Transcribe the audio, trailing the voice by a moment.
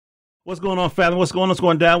What's going on, family? What's going on? What's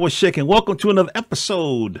going down? What's shaking? Welcome to another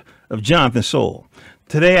episode of Jonathan Soul.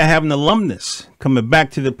 Today I have an alumnus coming back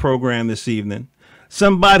to the program this evening.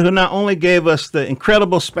 Somebody who not only gave us the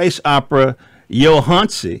incredible space opera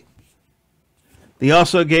Johansi, they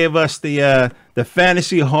also gave us the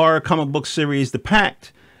fantasy horror comic book series The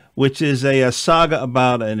Pact, which is a saga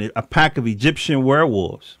about a pack of Egyptian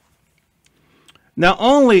werewolves. Not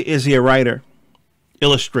only is he a writer,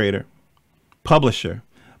 illustrator, publisher,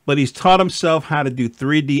 but he's taught himself how to do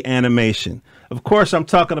 3D animation. Of course, I'm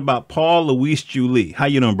talking about Paul Louise-Julie. How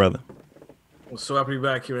you doing, brother? I'm so happy to be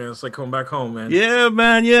back here, man. It's like coming back home, man. Yeah,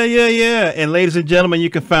 man. Yeah. And ladies and gentlemen, you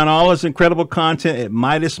can find all this incredible content at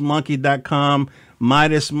MidasMonkey.com.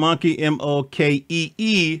 MidasMonkey,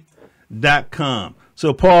 MOKEE.com.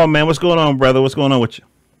 So, Paul, man, what's going on, brother? What's going on with you?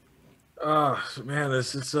 Man,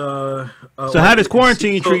 it's so how does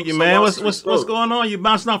quarantine treat you, man? What's going on? You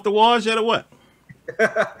bouncing off the walls yet, or what?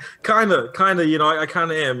 Kinda. You know, I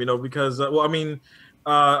kind of am. You know, because thank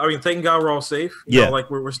God we're all safe. You know, like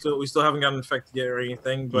we still haven't gotten infected yet or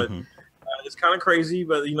anything. But it's kind of crazy.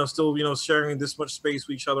 But still sharing this much space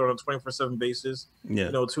with each other on a 24/7 basis. Yeah.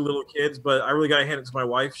 You know, two little kids. But I really got to hand it to my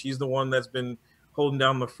wife. She's the one that's been holding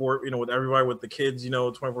down the fort. With everybody, with the kids.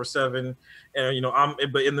 24/7.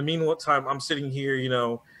 And but in the meantime, I'm sitting here.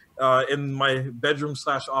 In my bedroom /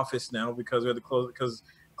 office now because we had to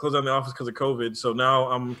close down the office because of COVID. So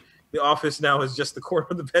now the office now is just the corner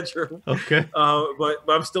of the bedroom. Okay. But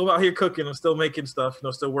I'm still out here cooking. I'm still making stuff.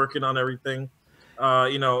 Still working on everything.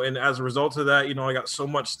 And as a result of that, I got so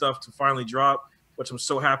much stuff to finally drop, which I'm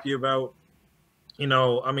so happy about. I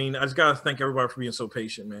just gotta thank everybody for being so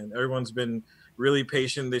patient, man. Everyone's been really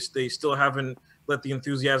patient. They still haven't let the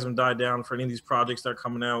enthusiasm die down for any of these projects that have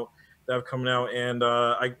come out. And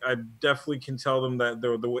I definitely can tell them that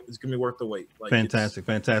it's gonna be worth the wait. Fantastic.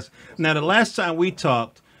 Now, the last time we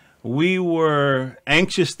talked, we were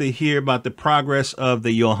anxious to hear about the progress of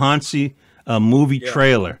the Johansi movie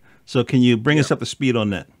trailer. So, can you bring us up to speed on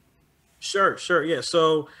that? Sure. Yeah.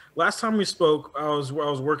 So last time we spoke, I was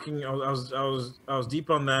working. I was deep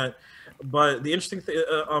on that. But the interesting thing,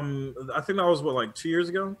 I think that was like 2 years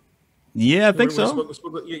ago. Yeah, I think so.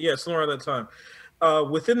 Somewhere around that time.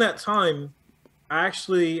 Within that time, I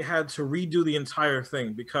actually had to redo the entire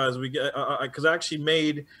thing because I actually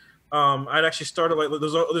made I'd actually started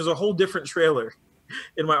there's a whole different trailer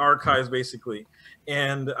in my archives basically,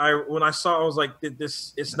 and when I saw it, I was like,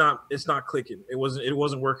 it's not clicking. It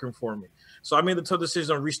wasn't working for me. So I made the tough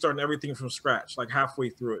decision on restarting everything from scratch, like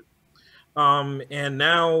halfway through it. And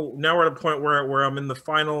now we're at a point where I'm in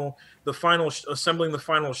assembling the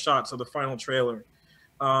final shots of the final trailer.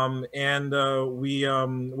 We're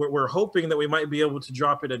hoping that we might be able to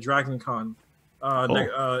drop it at Dragon Con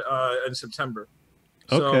in September.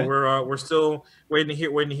 Okay. So we're still waiting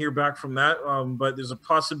to hear back from that. But there's a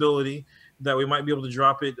possibility that we might be able to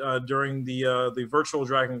drop it during the virtual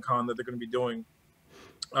Dragon Con that they're going to be doing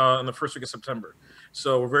in the first week of September.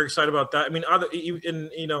 So we're very excited about that. I mean,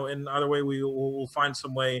 in either way, we'll find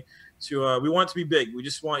some way to. We want it to be big. We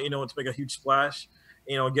just want to make a huge splash.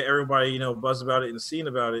 Get everybody, buzz about it and seeing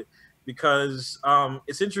about it, because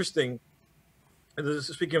it's interesting. And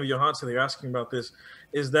speaking of Johansson, they're asking about this,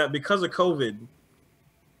 is that because of COVID,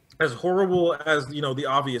 as horrible as the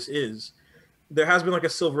obvious is, there has been like a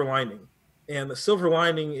silver lining, and the silver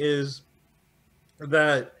lining is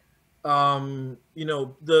that the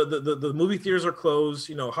movie theaters are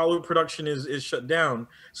closed. Hollywood production is shut down.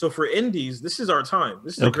 So for indies, this is our time.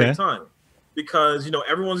 This is a great time because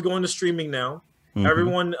everyone's going to streaming now.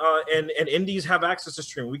 Everyone and indies have access to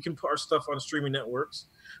streaming. We can put our stuff on streaming networks.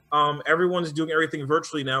 Everyone's doing everything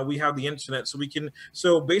virtually now. We have the internet, so we can.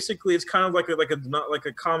 So basically, it's kind of like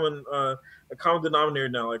a common denominator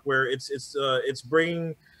now, like where it's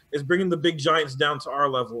bringing the big giants down to our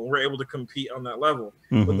level, and we're able to compete on that level.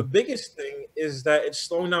 But the biggest thing is that it's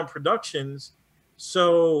slowing down productions.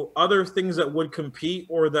 So other things that would compete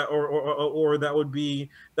or that we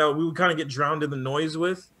would kind of get drowned in the noise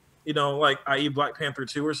with. Like i.e. Black Panther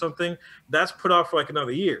 2 or something, that's put off for like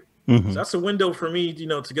another year. So that's a window for me, to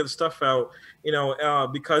get the stuff out,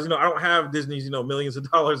 because, I don't have Disney's, millions of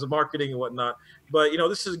dollars of marketing and whatnot. But,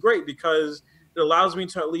 this is great because it allows me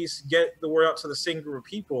to at least get the word out to the same group of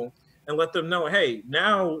people and let them know, hey,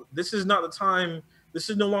 now this is not the time.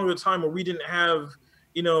 This is no longer the time where we didn't have,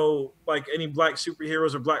 like any Black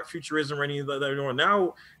superheroes or Black futurism or any of that.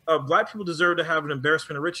 Now, Black people deserve to have an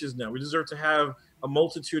embarrassment of riches now. We deserve to have a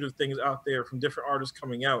multitude of things out there from different artists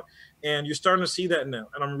coming out, and you're starting to see that now.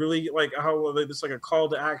 And I'm really like how it's like a call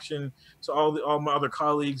to action to all my other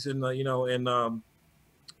colleagues and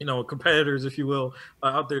competitors, if you will,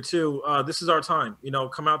 out there too. This is our time.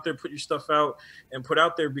 Come out there, put your stuff out, and put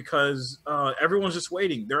out there because everyone's just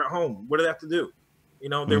waiting. They're at home. What do they have to do?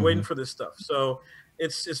 They're waiting for this stuff. So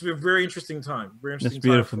it's a very interesting time. Very That's interesting.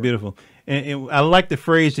 beautiful, beautiful. And I like the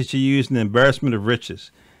phrase that you used, "the embarrassment of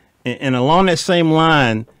riches." And along that same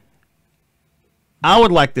line, I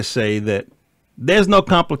would like to say that there's no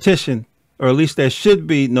competition, or at least there should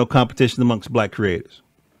be no competition amongst black creators.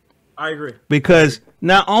 I agree. Because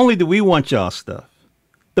not only do we want y'all stuff,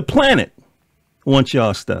 the planet wants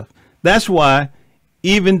y'all stuff. That's why,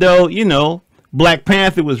 even though, Black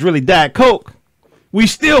Panther was really Diet Coke, we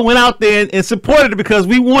still went out there and supported it because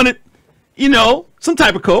we wanted, some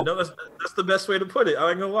type of Coke. No, that's the best way to put it.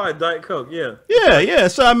 I ain't gonna lie, Diet Coke, yeah. Yeah.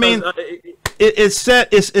 So, I mean,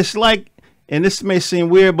 it's like, and this may seem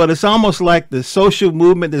weird, but it's almost like the social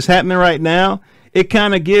movement that's happening right now. It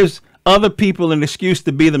kind of gives other people an excuse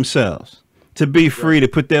to be themselves, to be free, to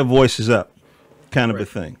put their voices up, kind of a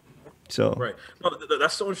thing. So right. No,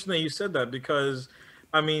 that's so interesting that you said that because,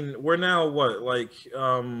 I mean, we're now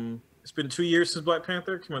it's been 2 years since Black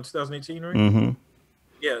Panther came out in 2018, right? Mm-hmm.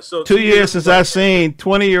 Yeah. So 2 years since I seen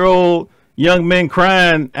 20-year-old young men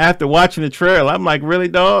crying after watching the trailer. I'm like, really,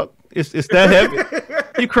 dog? It's that heavy?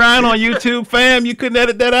 You crying on YouTube, fam? You couldn't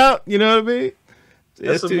edit that out? You know what I mean?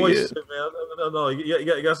 That's some moist shit, man. No,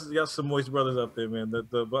 you got some moist brothers out there, man.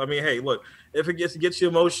 But I mean, hey, look, if it gets you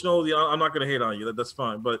emotional, I'm not gonna hate on you. That's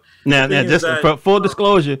fine. But now, just for full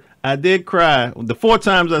disclosure, I did cry the 4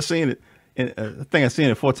 times I seen it. And I think I seen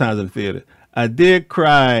it 4 times in the theater. I did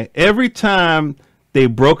cry every time they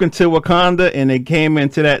broke into Wakanda and they came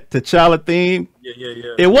into that T'Challa theme.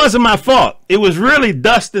 Yeah. It wasn't my fault. It was really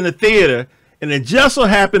dust in the theater, and it just so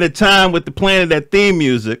happened a time with the playing of that theme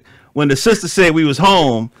music when the sister said we was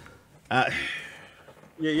home.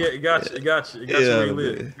 It got you. It got you where you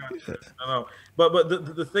live. I know.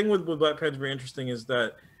 But the thing with Black Panther very interesting is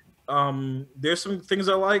that there's some things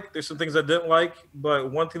I like, there's some things I didn't like,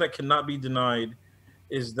 but one thing that cannot be denied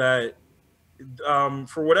is that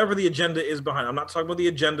for whatever the agenda is behind, I'm not talking about the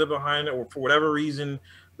agenda behind it, or for whatever reason,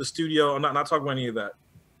 the studio, I'm not talking about any of that.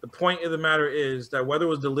 The point of the matter is that whether it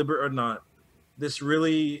was deliberate or not, this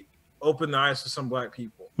really opened the eyes to some black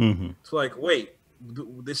people. Mm-hmm. It's like, wait,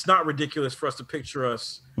 it's not ridiculous for us to picture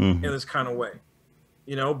us in this kind of way.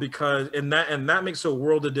 Because and that makes a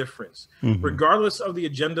world of difference, regardless of the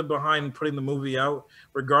agenda behind putting the movie out,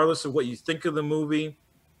 regardless of what you think of the movie.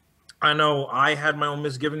 I know I had my own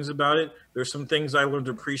misgivings about it. There's some things I learned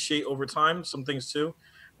to appreciate over time, some things too.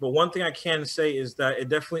 But one thing I can say is that it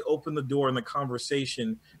definitely opened the door in the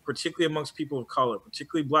conversation, particularly amongst people of color,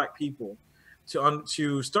 particularly black people,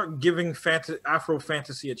 to start giving Afro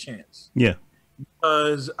fantasy a chance. Yeah.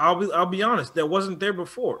 Because I'll be honest, that wasn't there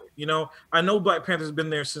before. I know Black Panther's been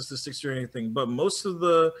there since the '60s or anything, but most of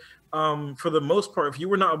the, for the most part, if you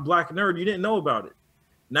were not a black nerd, you didn't know about it.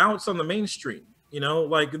 Now it's on the mainstream.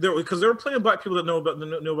 Because there were plenty of black people that know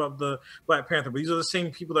about the Black Panther, but these are the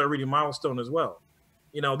same people that are reading Milestone as well.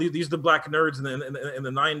 These are the black nerds in the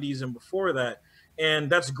 '90s and before that. And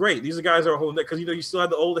that's great. These are guys that are holding that because you still have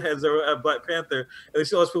the old heads that were at Black Panther, and they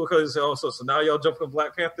still have people come and say, "Oh, so now y'all jumping on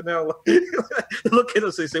Black Panther now?" Look at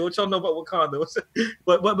us. They say, "What y'all know about Wakanda?"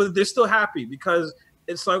 But they're still happy because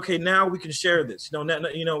it's like, okay, now we can share this.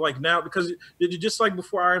 Now because just like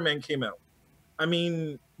before Iron Man came out. I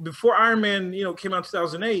mean, before Iron Man, came out in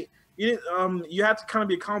 2008, you had to kind of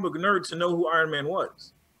be a comic book nerd to know who Iron Man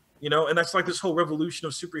was. And that's like this whole revolution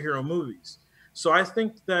of superhero movies. So I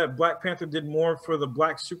think that Black Panther did more for the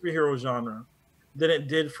black superhero genre than it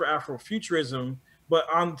did for Afrofuturism. But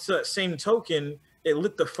on that same token, it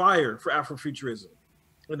lit the fire for Afrofuturism,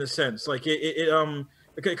 in a sense. Like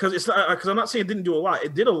because I'm not saying it didn't do a lot.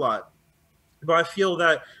 It did a lot, but I feel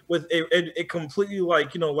that with it completely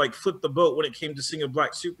flipped the boat when it came to seeing a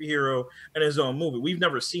black superhero in his own movie. We've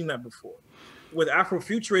never seen that before. With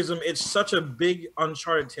Afrofuturism, it's such a big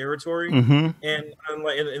uncharted territory, and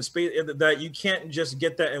in space that you can't just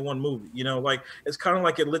get that in one movie. It's kind of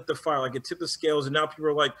like it lit the fire, like it tipped the scales, and now people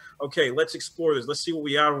are like, okay, let's explore this. Let's see what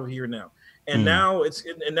we got over here now. And now it's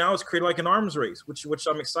created like an arms race, which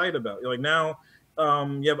I'm excited about. Now.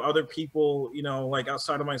 You have other people, like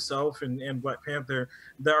outside of myself and Black Panther,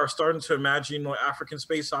 that are starting to imagine African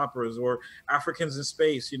space operas or Africans in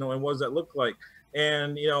space, and what does that look like?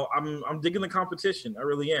 And I'm digging the competition. I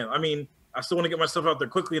really am. I mean, I still want to get myself out there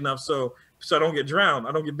quickly enough so I don't get drowned,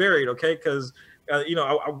 I don't get buried, okay? Because I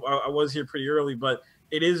was here pretty early, but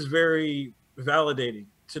it is very validating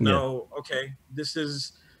to know, okay, this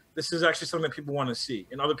is actually something that people want to see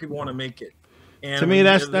and other people want to make it. And to me,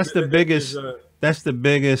 that's the biggest. That's the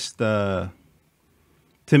biggest. To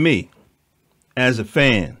me, as a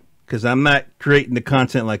fan, because I'm not creating the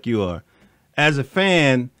content like you are. As a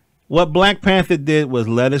fan, what Black Panther did was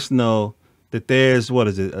let us know that there's, what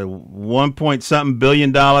is it, a 1 point something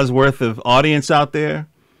billion dollars worth of audience out there.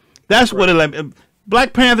 That's right. What it.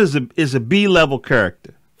 Black Panther is a B level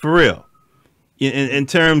character for real, in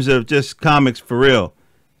terms of just comics for real.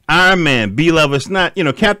 Iron Man, B level. It's not,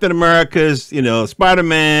 Captain America's, Spider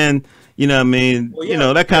Man. You know what I mean? Well,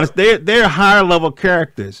 yeah, that kind of. They're higher level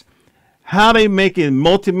characters. How they making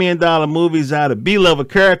multi-million-dollar movies out of B-level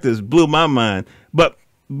characters blew my mind. But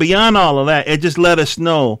beyond all of that, it just let us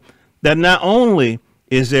know that not only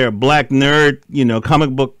is there a black nerd,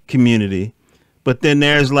 comic book community, but then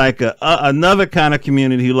there's like another kind of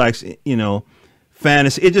community who likes,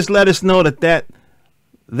 fantasy. It just let us know that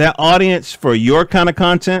audience for your kind of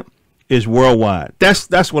content is worldwide.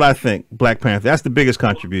 That's what I think. Black Panther. That's the biggest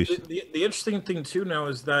contribution. The interesting thing too now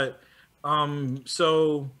is that,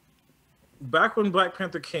 so. Back when Black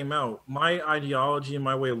Panther came out, my ideology and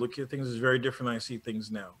my way of looking at things is very different than I see things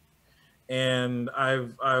now. And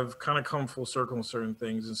I've kind of come full circle on certain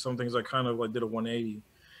things, and some things I kind of like did a 180.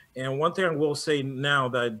 And one thing I will say now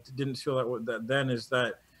that I didn't feel that then is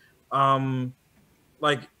that,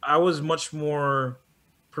 like I was much more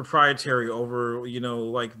proprietary over,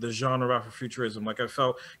 like the genre of Afrofuturism. Like I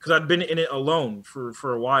felt, because I'd been in it alone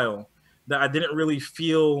for a while, that I didn't really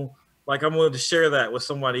feel like I'm willing to share that with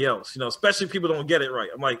somebody else, especially if people don't get it right.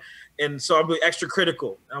 I'm like, and so I'm extra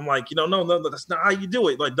critical. I'm like, no, that's not how you do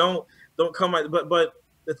it. Like, don't come at, but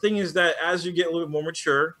the thing is that as you get a little bit more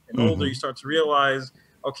mature and older, you start to realize,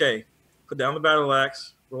 okay, put down the battle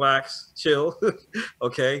axe, relax, chill,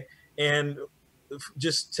 okay, and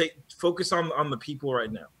just focus on the people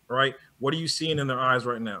right now, right? What are you seeing in their eyes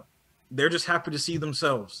right now? They're just happy to see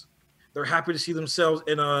themselves. They're happy to see themselves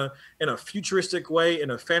in a futuristic way,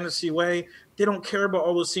 in a fantasy way. They don't care about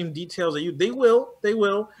all those same details that you. They will,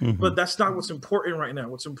 but that's not what's important right now.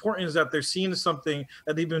 What's important is that they're seeing something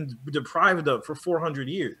that they've been deprived of for 400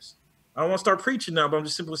 years. I don't want to start preaching now, but I'm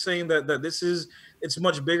just simply saying that it's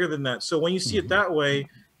much bigger than that. So when you see it that way,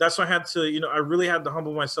 that's why I had to, I really had to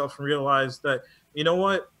humble myself and realize that, you know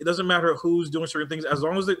what, it doesn't matter who's doing certain things, as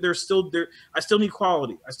long as they're still there. I still need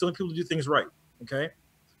quality. I still need people to do things right. Okay.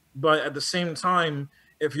 But at the same time,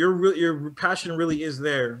 if your passion really is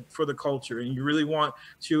there for the culture, and you really want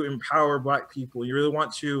to empower Black people, you really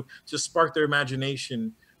want to spark their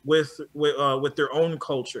imagination with their own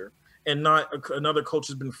culture, and not another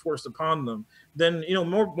culture has been forced upon them, then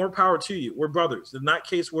more power to you. We're brothers. In that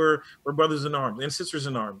case, we're brothers in arms and sisters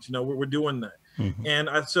in arms. We're doing that. And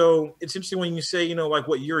so it's interesting when you say like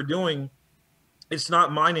what you're doing, it's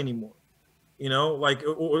not mine anymore. Like,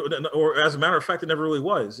 or as a matter of fact, it never really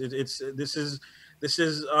was. This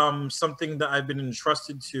is something that I've been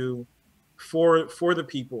entrusted to for the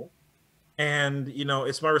people, and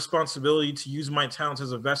it's my responsibility to use my talents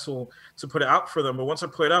as a vessel to put it out for them. But once I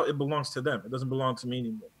put it out, it belongs to them. It doesn't belong to me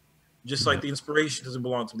anymore. Just like the inspiration doesn't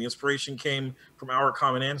belong to me. The inspiration came from our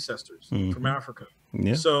common ancestors from Africa.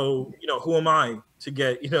 Yeah. So who am I to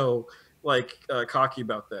get cocky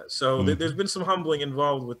about that? So there's been some humbling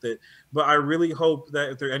involved with it, but I really hope that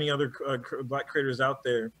if there are any other Black creators out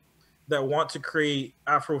there that want to create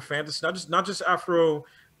Afro fantasy, not just Afro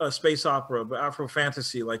space opera, but Afro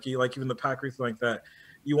fantasy, like even the Pack or like that,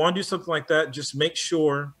 you want to do something like that, just make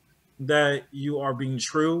sure that you are being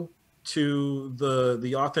true to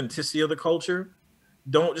the authenticity of the culture.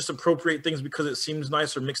 Don't just appropriate things because it seems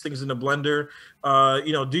nice or mix things in a blender.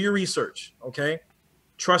 Do your research, okay?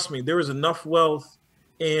 Trust me, there is enough wealth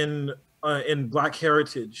in Black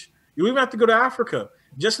heritage. You even have to go to Africa,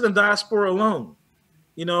 just in the diaspora alone.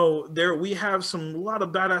 We have a lot of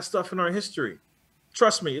badass stuff in our history.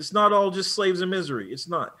 Trust me, it's not all just slaves and misery. It's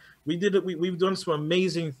not. We've done some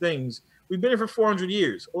amazing things. We've been here for 400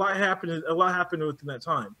 years. A lot happened within that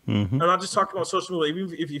time. I'm not just talking about social media.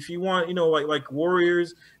 Even if you want, like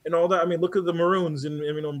warriors and all that. I mean, look at the Maroons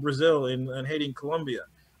in Brazil and Haiti and Colombia.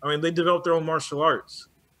 I mean, they developed their own martial arts.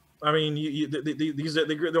 I mean,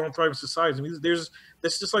 they create their own private societies. I mean,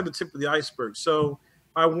 that's just like the tip of the iceberg. So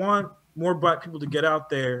I want more Black people to get out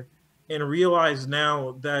there and realize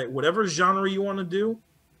now that whatever genre you want to do,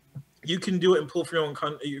 you can do it and pull from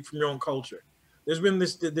your own culture. There's been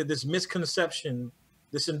this misconception,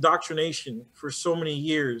 this indoctrination for so many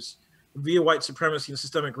years via white supremacy and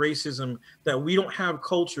systemic racism that we don't have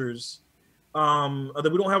cultures, that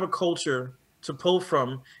we don't have a culture to pull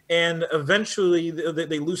from. And eventually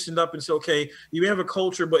they loosened up and said, okay, you may have a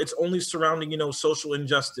culture, but it's only surrounding, social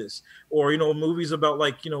injustice, or, movies about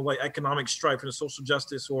like economic strife and social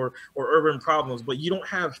justice or urban problems, but you don't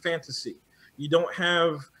have fantasy. You don't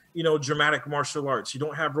have dramatic martial arts. You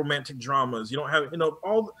don't have romantic dramas. You don't have,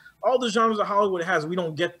 all the genres of Hollywood has. We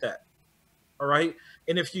don't get that. All right.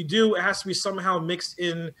 And if you do, it has to be somehow mixed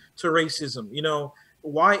in to racism.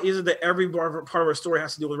 Why is it that every part of our story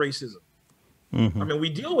has to deal with racism? I mean, we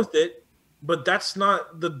deal with it, but that's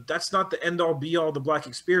not the end all be all of the Black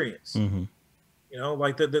experience.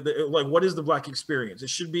 Like like what is the Black experience? It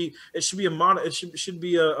should be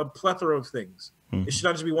a plethora of things. It should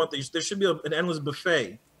not just be one thing. There should be an endless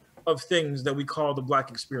buffet of things that we call the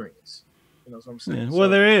Black experience. That's what I'm saying. Yeah. Well,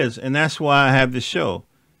 there is, and that's why I have this show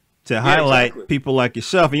to highlight people like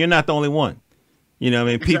yourself, and you're not the only one. I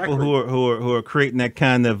mean, people who are creating that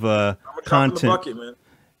kind of content. Bucket, man.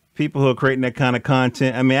 People who are creating that kind of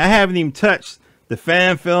content. I mean, I haven't even touched the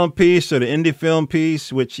fan film piece or the indie film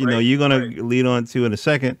piece, which you're going to lead on to in a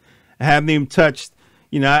second. I haven't even touched.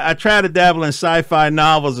 I try to dabble in sci-fi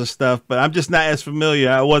novels and stuff, but I'm just not as familiar.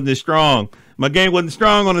 I wasn't as strong. My game wasn't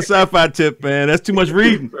strong on the sci-fi tip, man. That's too much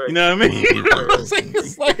reading. You know what I mean? You know what I'm saying?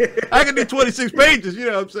 It's like I can do 26 pages. You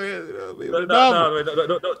know what I'm saying?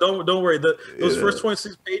 No, don't worry. Those first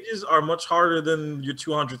 26 pages are much harder than your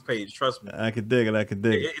 200th page. Trust me. I could dig it.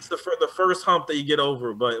 It's the first hump that you get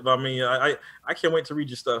over. But I mean, I can't wait to read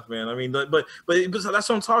your stuff, man. I mean, but that's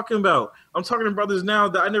what I'm talking about. I'm talking to brothers now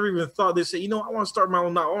that I never even thought. They say, I want to start my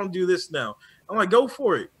own now. I want to do this now. I'm like, go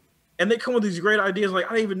for it. And they come with these great ideas, like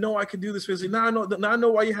I didn't even know I could do this. Now I know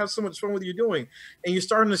why you have so much fun with what you're doing, and you're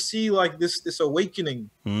starting to see like this awakening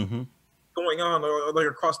going on like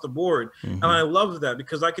across the board. And I love that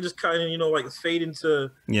because I could just kind of like fade into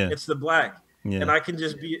it's the Black, and I can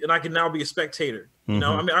just be, and I can now be a spectator. I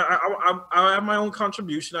mean, I have my own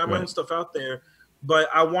contribution, I have my own stuff out there, but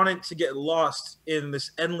I want it to get lost in this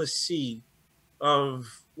endless sea of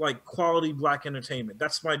like quality Black entertainment.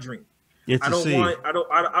 That's my dream.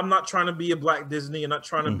 I'm not trying to be a Black Disney. I'm not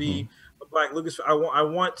trying to be a Black Lucas. I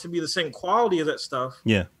want to be the same quality of that stuff.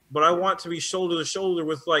 Yeah. But I want to be shoulder to shoulder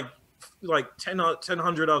with like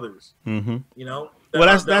 1,000 others. Well,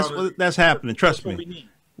 that's happening. Trust me.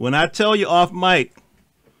 When I tell you off mic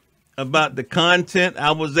about the content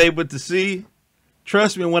I was able to see,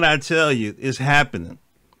 trust me when I tell you it's happening.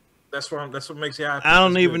 That's what makes it happen. I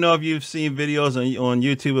don't even know if you've seen videos on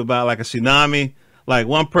YouTube about like a tsunami. Like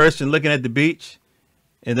one person looking at the beach,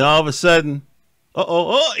 and then all of a sudden,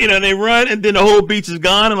 they run, and then the whole beach is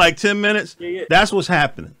gone in like 10 minutes. Yeah. That's what's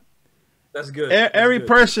happening. That's good. Every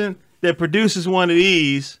person that produces one of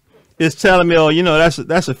these is telling me,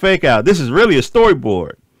 that's a fake out. This is really a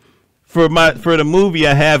storyboard for the movie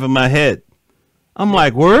I have in my head. I'm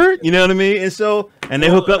like, word? You know what I mean? And they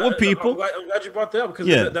hook up with people. I'm glad you brought that up because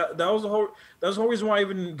that was the whole reason why I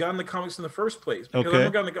even got into comics in the first place.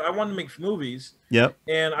 Because I wanted to make movies. Yep.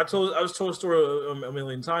 And I was told a story a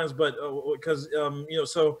million times, but because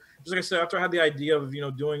so just like I said, after I had the idea of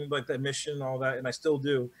doing like that mission and all that, and I still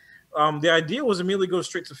do. The idea was immediately go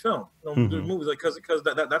straight to film, do movies, like because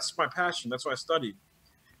that's my passion. That's what I studied.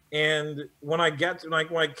 And when I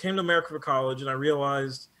came to America for college, and I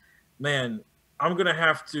realized, man, I'm gonna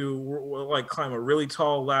have to like climb a really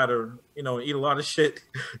tall ladder, eat a lot of shit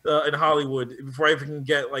in Hollywood before I even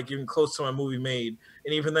get like even close to my movie made.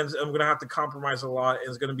 And even then, I'm gonna have to compromise a lot, and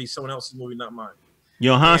it's gonna be someone else's movie, not mine.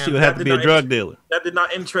 Your Hansi would have to be a drug dealer. That did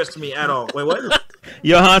not interest me at all. Wait, what?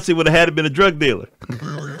 Your Hansi would have had to been a drug dealer.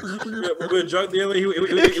 A drug dealer, he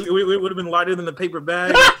would have been lighter than the paper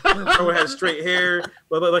bag. Or had straight hair,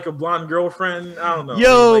 but like a blonde girlfriend. I don't know.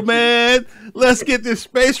 Yo, like, man, let's get this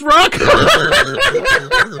space rock.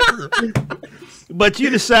 But you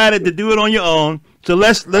decided to do it on your own. So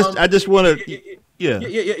let's. I just want to.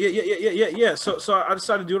 Yeah. So I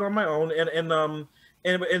decided to do it on my own,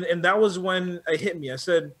 and that was when it hit me. I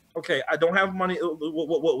said, okay, I don't have money.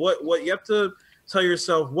 What you have to tell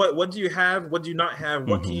yourself, what do you have? What do you not have?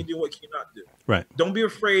 What can you do? What can you not do? Right. Don't be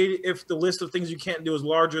afraid if the list of things you can't do is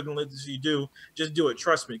larger than the list you do. Just do it.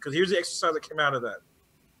 Trust me. Because here's the exercise that came out of that.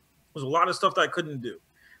 There's a lot of stuff that I couldn't do.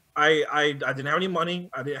 I didn't have any money.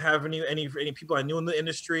 I didn't have any people I knew in the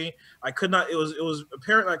industry. I could not. It was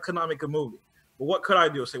apparent I could not make a movie. But what could I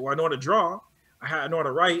do? I say, well, I know how to draw. I know how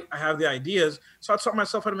to write. I have the ideas. So I taught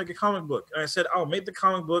myself how to make a comic book. And I said, I'll make the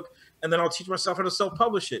comic book, and then I'll teach myself how to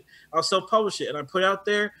self-publish it. I'll self-publish it, and I put it out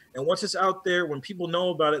there. And once it's out there, when people know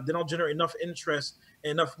about it, then I'll generate enough interest and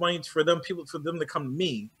enough money for them to come to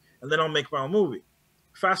me, and then I'll make my own movie.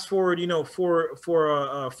 Fast forward, for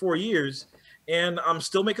 4 years, and I'm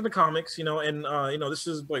still making the comics, and this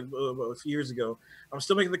is like a few years ago. I'm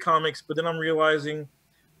still making the comics, but then I'm realizing,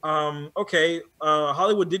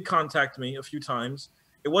 Hollywood did contact me a few times.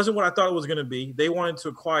 It wasn't what I thought it was going to be. They wanted to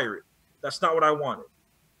acquire it. That's not what I wanted.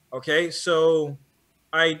 Okay, so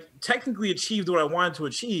I technically achieved what I wanted to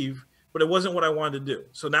achieve, but it wasn't what I wanted to do.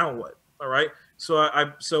 So now what? All right. So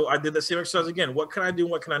I did the same exercise again. What can I do?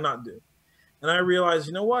 What can I not do? And I realized,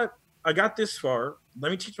 you know what? I got this far.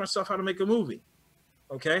 Let me teach myself how to make a movie.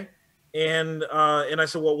 Okay. And I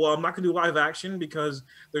said, well, I'm not gonna do live action because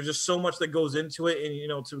there's just so much that goes into it,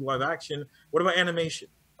 and to live action. What about animation?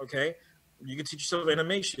 Okay, you can teach yourself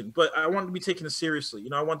animation, but I want to be taken seriously.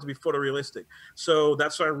 I want to be photorealistic. So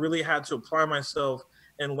that's why I really had to apply myself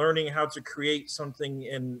and learning how to create something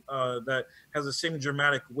that has the same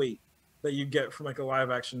dramatic weight that you get from like a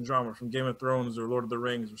live action drama from Game of Thrones or Lord of the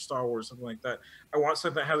Rings or Star Wars, something like that. I want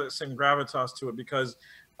something that has that same gravitas to it because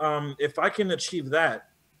if I can achieve that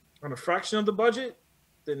on a fraction of the budget,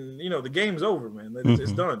 then the game's over, man.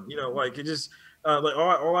 It's done. Like it just like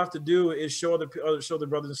all I have to do is show the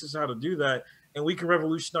brothers and sisters how to do that, and we can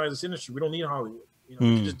revolutionize this industry. We don't need Hollywood. We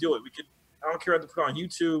can just do it. We can. I don't care if to put it on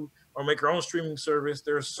YouTube or make our own streaming service.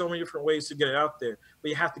 There are so many different ways to get it out there, but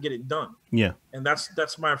you have to get it done. Yeah, and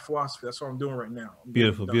that's my philosophy. That's what I'm doing right now.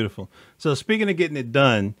 Beautiful, beautiful. So speaking of getting it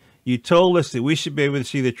done, you told us that we should be able to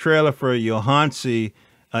see the trailer for Johansi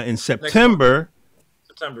in September.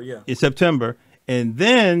 September, yeah. In September. And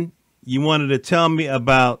then you wanted to tell me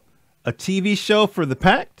about a TV show for the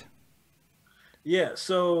Pact? Yeah,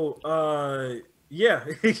 so yeah,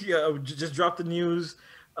 just dropped the news.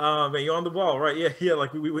 And you're on the ball, right? Yeah.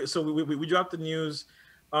 Like we dropped the news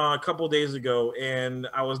a couple of days ago, and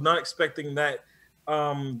I was not expecting that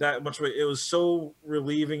that much of it. It was so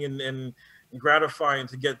relieving and gratifying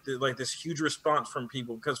to get this huge response from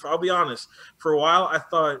people. Because I'll be honest, for a while I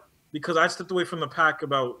thought, because I stepped away from the Pack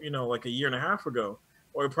about like a year and a half ago,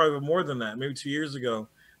 or probably more than that, maybe 2 years ago,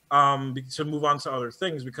 to move on to other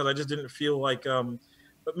things, because I just didn't feel like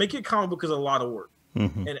but making a comic book is a lot of work.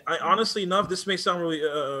 And I honestly enough, this may sound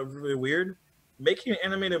really weird. Making an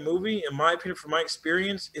animated movie, in my opinion, from my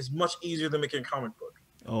experience, is much easier than making a comic book.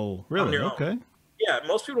 Oh, really? Okay. Yeah,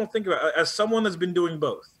 most people don't think about it. As someone that's been doing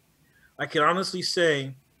both, I can honestly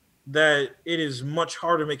say that it is much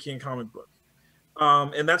harder making a comic book.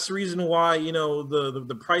 And that's the reason why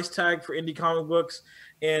the price tag for indie comic books,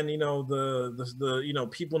 and the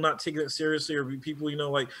people not taking it seriously, or people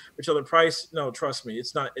like which other price. No, trust me,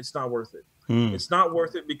 it's not worth it. It's not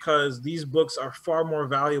worth it because these books are far more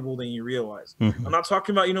valuable than you realize. I'm not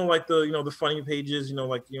talking about like the funny pages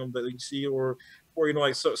that you see, or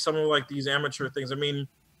like some of like these amateur things. I mean,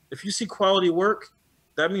 if you see quality work,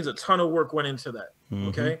 that means a ton of work went into that.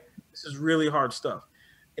 Okay, this is really hard stuff.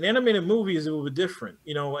 An animated movie is a little bit different,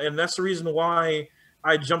 and that's the reason why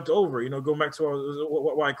I jumped over, going back to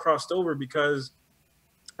why I crossed over, because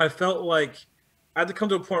I felt like I had to come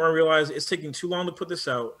to a point where I realized it's taking too long to put this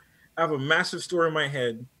out. I have a massive story in my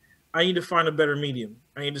head. I need to find a better medium.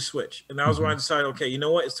 I need to switch. And that was when I decided, okay, you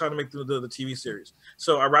know what? It's time to make the TV series.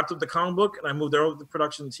 So I wrapped up the comic book and I moved over to the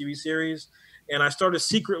production of the TV series. And I started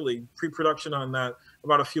secretly pre-production on that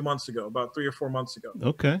about a few months ago, about 3 or 4 months ago.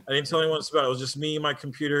 Okay. I didn't tell anyone else about it. It was just me, my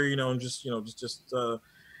computer, and just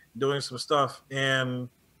doing some stuff. And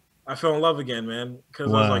I fell in love again, man,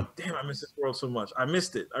 because I was like, damn, I miss this world so much. I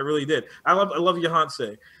missed it. I really did. I love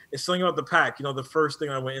Johanse. It's something about the Pack, the first thing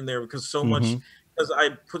I went in there, because so much, because I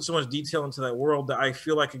put so much detail into that world that I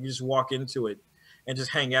feel like I can just walk into it and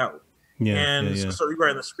just hang out. So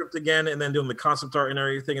rewriting the script again, and then doing the concept art and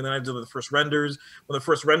everything, and then I did the first renders. When the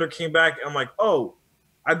first render came back, I'm like, oh,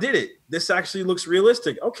 I did it. This actually looks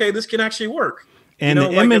realistic. Okay, this can actually work. And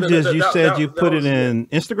the images, you said you put it in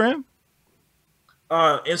Instagram?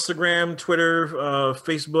 Instagram, Twitter,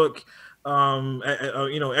 Facebook,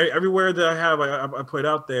 everywhere that I have, I put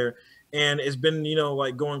out there, and it's been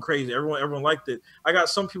like going crazy. Everyone liked it. I got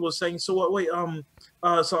some people saying, so what? Wait, I'm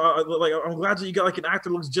glad that you got like an actor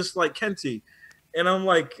that looks just like Kenty, and I'm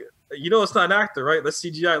like, it's not an actor, right? That's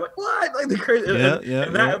CGI. Like what? Like the crazy.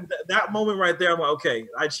 And that moment right there, I'm like, okay,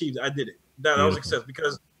 I achieved it. I did it. That was a success,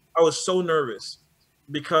 because I was so nervous.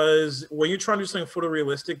 Because when you're trying to do something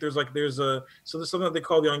photorealistic, there's something that they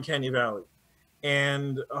call the uncanny valley,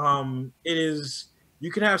 and it is,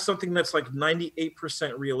 you can have something that's like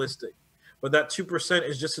 98% realistic, but that 2%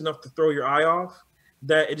 is just enough to throw your eye off,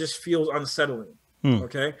 that it just feels unsettling.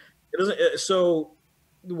 Okay, it doesn't. So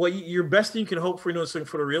what your best thing you can hope for doing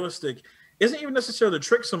something photorealistic isn't even necessarily to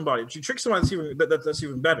trick somebody. If you trick somebody, that's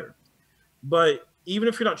even better. But even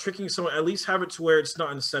if you're not tricking someone, at least have it to where it's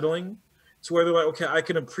not unsettling. To where they're like, okay, I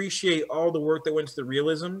can appreciate all the work that went into the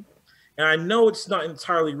realism, and I know it's not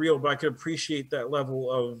entirely real, but I can appreciate that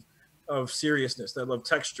level of seriousness, that level of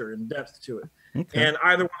texture and depth to it. Okay. And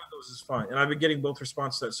either one of those is fine. And I've been getting both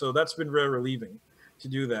responses to that, so that's been very relieving to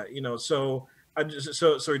do that. So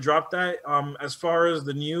So we dropped that. As far as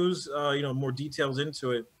the news, more details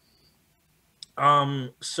into it.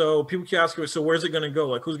 So people keep asking me, so where's it going to go?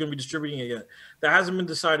 Like, who's going to be distributing it yet? That hasn't been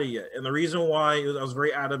decided yet. And the reason why I was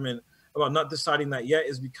very adamant about not deciding that yet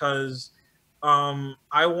is because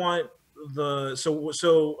I want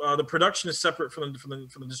the production is separate from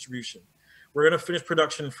the distribution. We're going to finish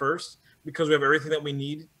production first because we have everything that we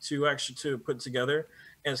need to actually to put together,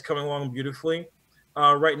 and it's coming along beautifully.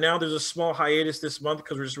 Right now, there's a small hiatus this month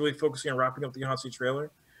because we're just really focusing on wrapping up the Yahtzee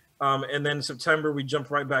trailer. And then in September, we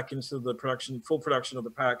jump right back into the full production of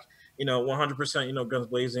the pack, 100%, guns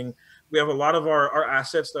blazing. We have a lot of our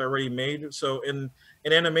assets that are already made. So in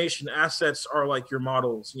animation, assets are like your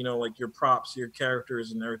models, like your props, your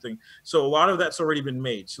characters and everything. So a lot of that's already been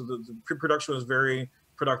made. So the pre-production was very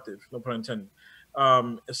productive, no pun intended.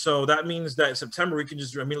 So that means that in September, we can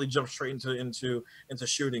just immediately jump straight into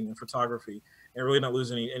shooting and photography and really not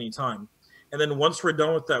lose any time. And then once we're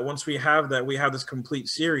done with that, once we have that, we have this complete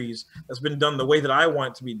series that's been done the way that I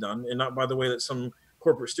want it to be done, and not by the way that some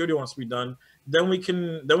corporate studio wants to be done. Then we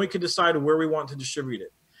can decide where we want to distribute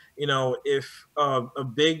it. If a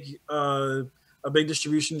big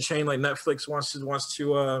distribution chain like Netflix wants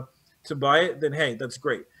to buy it, then hey, that's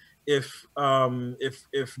great. If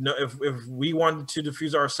we wanted to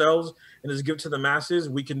diffuse ourselves and just give it to the masses,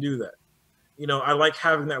 we can do that. I like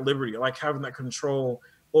having that liberty. I like having that control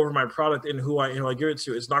over my product and who I give it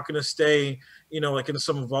to. It's not going to stay, like in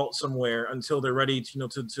some vault somewhere until they're ready to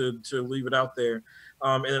leave it out there,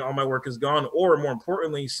 and then all my work is gone. Or more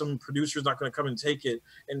importantly, some producer's not going to come and take it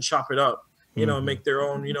and chop it up, and make their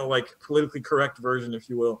own, like politically correct version, if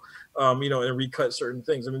you will, and recut certain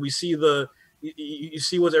things. I mean, we see you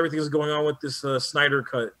see what everything is going on with this Snyder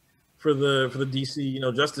cut for the DC,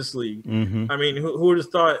 Justice League. I mean, who would have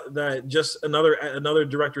thought that just another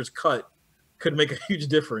director's cut could make a huge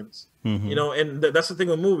difference, and that's the thing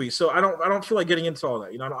with movies. So I don't feel like getting into all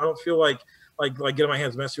that. I don't feel like getting my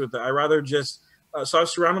hands messy with that. I rather just so I've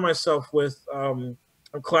surrounded myself with I'm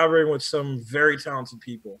collaborating with some very talented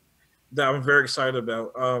people that I'm very excited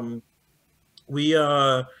about.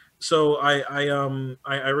 So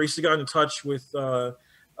I recently got in touch with the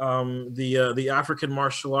African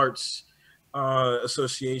Martial Arts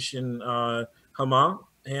Association, Hama,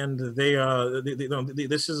 and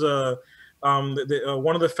this is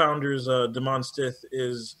one of the founders, Damon Stith,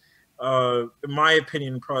 is, in my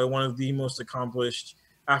opinion, probably one of the most accomplished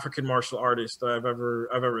African martial artists that I've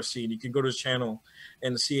ever seen. You can go to his channel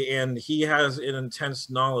and see, and he has an intense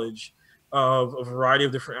knowledge of a variety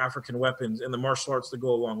of different African weapons and the martial arts that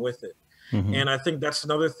go along with it. And I think that's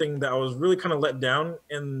another thing that I was really kind of let down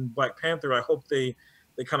in Black Panther. I hope they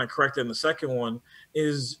kind of correct it in the second one,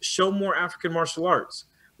 is show more African martial arts.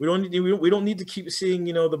 We don't need to keep seeing,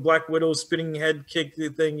 the Black Widow spinning head kick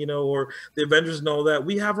thing, or the Avengers and all that.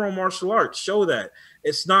 We have our own martial arts. Show that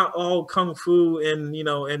it's not all kung fu and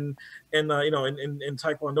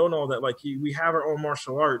taekwondo and all that. Like we have our own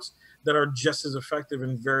martial arts that are just as effective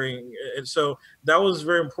and varying. And so that was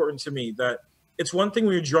very important to me. That it's one thing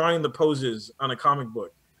when you're drawing the poses on a comic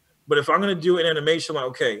book, but if I'm going to do an animation, like,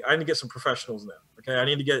 okay, I need to get some professionals now. Okay, I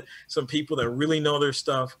need to get some people that really know their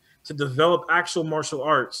stuff to develop actual martial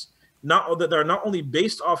arts, that are not only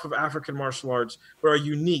based off of African martial arts, but are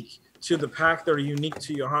unique to the pack, that are unique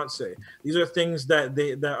to Yahtzee. These are things that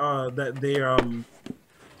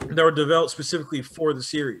were developed specifically for the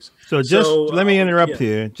series. So let me interrupt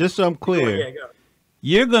here, just so I'm clear.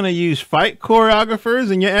 You're going to use fight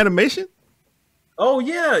choreographers in your animation? Oh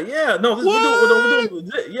yeah. No, we're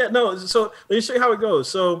doing yeah. No, so let me show you how it goes.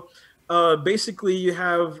 So basically, you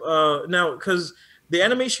have now, because the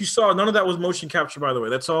animation you saw, none of that was motion capture, by the way.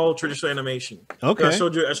 That's all traditional animation. Okay. I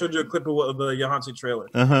showed you a clip of the Yahtzee trailer.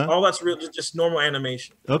 All that's real, just normal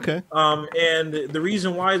animation. Okay. And the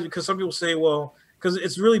reason why is because some people say, well, because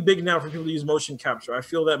it's really big now for people to use motion capture. I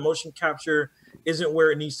feel that motion capture isn't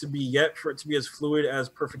where it needs to be yet for it to be as fluid as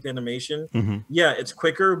perfect animation. Yeah, it's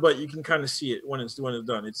quicker, but you can kind of see it when it's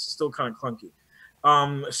done. It's still kind of clunky.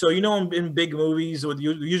 So in big movies,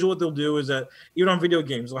 usually what they'll do is that even on video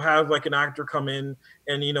games, they'll have like an actor come in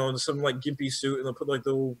and in some like gimpy suit, and they'll put like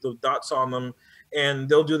the dots on them, and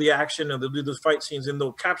they'll do the action, and they'll do the fight scenes, and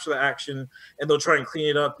they'll capture the action, and they'll try and clean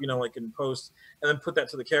it up, like in post, and then put that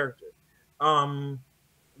to the character.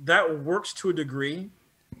 That works to a degree,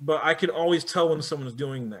 but I can always tell when someone's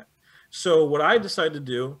doing that. So what I decided to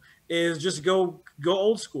do is just go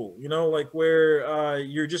old school, like where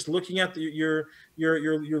you're just looking at you're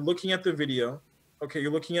looking at the video. Okay, you're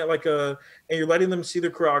looking at and you're letting them see the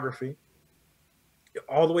choreography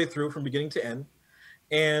all the way through from beginning to end.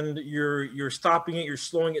 and you're stopping it, you're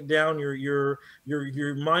slowing it down, your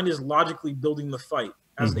mind is logically building the fight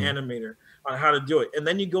as an animator on how to do it, and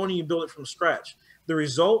then you go and you build it from scratch. The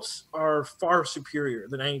results are far superior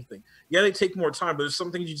than anything. Yeah, they take more time, but there's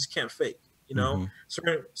some things you just can't fake. You know,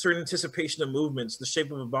 certain anticipation of movements, the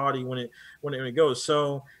shape of a body when it goes.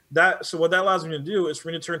 So what that allows me to do is for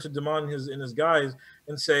me to turn to Damon and his guys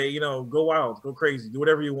and say, you know, go wild, go crazy, do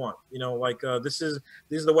whatever you want. You know, like these are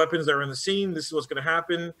the weapons that are in the scene. This is what's going to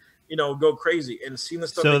happen. You know, go crazy and seeing the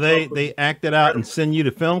stuff. So they act it out and send you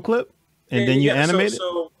the film clip, and then you animate it.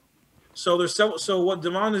 So there's several. So what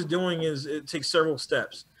Damon is doing is it takes several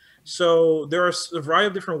steps. So there are a variety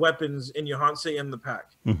of different weapons in Johanse and the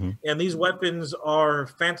pack, and these weapons are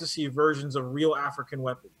fantasy versions of real African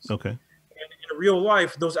weapons. Okay. And in real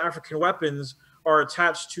life, those African weapons are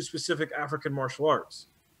attached to specific African martial arts,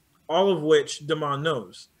 all of which Damon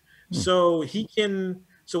knows. So he can.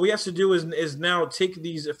 So what he has to do is now take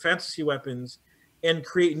these fantasy weapons and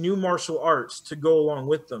create new martial arts to go along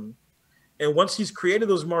with them. And once he's created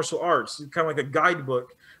those martial arts, kind of like a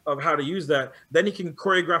guidebook of how to use that, then he can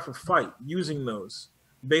choreograph a fight using those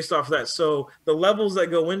based off of that. So the levels that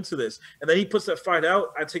go into this, and then he puts that fight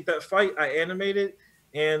out. I take that fight, I animate it,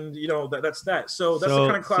 and you know that's that. So that's the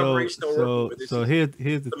kind of collaboration that we're working with. So here's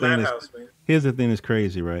the thing. Here's the thing that's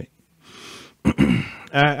crazy, right?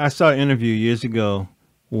 I saw an interview years ago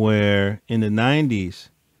where in the 90s,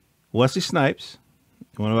 Wesley Snipes,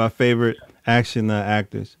 one of our favorite action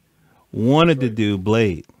actors, wanted to do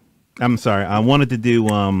Blade. I'm sorry, I wanted to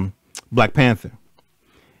do Black Panther.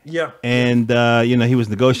 Yeah. And you know, he was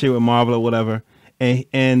negotiating with Marvel or whatever.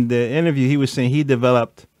 And the interview, he was saying he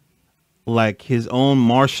developed like his own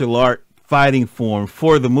martial art fighting form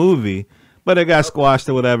for the movie, but it got squashed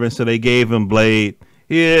or whatever. And so they gave him Blade.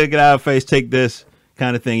 Yeah, get out of face, take this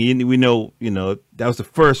kind of thing. We know, you know, that was the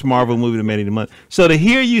first Marvel movie that made any money. So to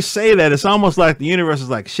hear you say that, it's almost like the universe is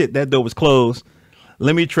like, shit, that door was closed.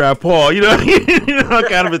 Let me try Paul, you know,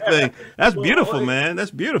 kind of a thing. That's beautiful, man. That's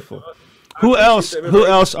beautiful. Who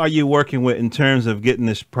else are you working with in terms of getting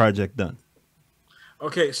this project done?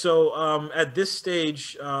 Okay, so at this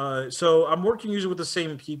stage, so I'm working usually with the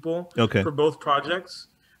same people for both projects.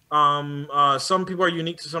 Some people are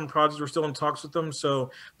unique to some projects. We're still in talks with them. So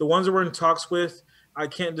the ones that we're in talks with, I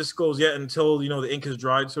can't disclose yet until, you know, the ink is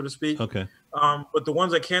dried, so to speak. Okay. But the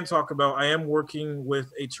ones I can talk about, I am working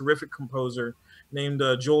with a terrific composer named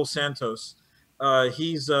Joel Santos.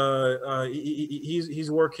 He's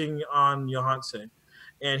working on Johanse,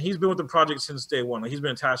 and he's been with the project since day one. Like, he's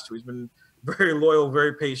been attached to it. He's been very loyal,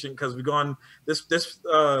 very patient, because we've gone this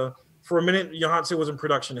for a minute. Johanse was in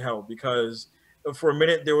production hell because for a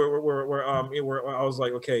minute there I was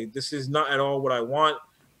like, okay, this is not at all what I want.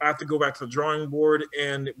 I have to go back to the drawing board,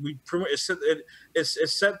 and we pretty much it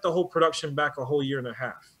set the whole production back a whole year and a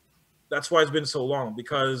half. That's why it's been so long,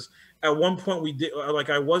 because at one point we did, like,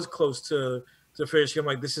 I was close to finishing. I'm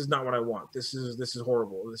like, this is not what I want. This is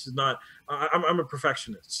horrible. This is not. I'm a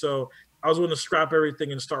perfectionist, so I was willing to scrap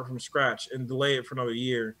everything and start from scratch and delay it for another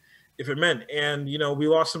year if it meant. And you know, we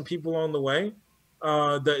lost some people on the way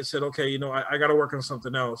that said, okay, you know, I got to work on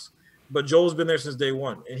something else. But Joel's been there since day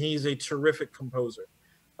one, and he's a terrific composer.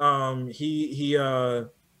 He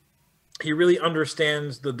really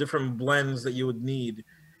understands the different blends that you would need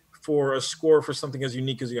for a score for something as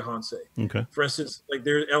unique as Johanse. Okay. For instance, like,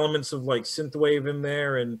 there are elements of like synthwave in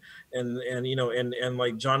there, and you know, and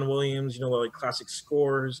like John Williams, you know, like classic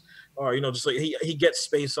scores, or you know, just like he gets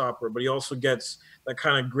space opera, but he also gets that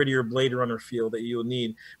kind of grittier Blade Runner feel that you'll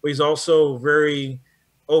need. But he's also very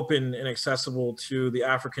open and accessible to the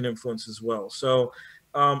African influence as well. So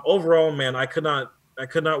overall, man, I could not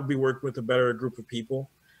be working with a better group of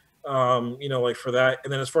people. You know, like, for that.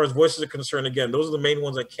 And then as far as voices are concerned, again, those are the main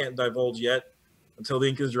ones I can't divulge yet until the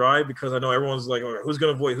ink is dry, because I know everyone's like, oh, who's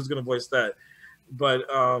gonna voice that? But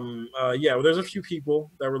yeah, well, there's a few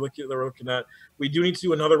people that we're looking at. We do need to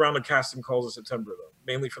do another round of casting calls in September, though,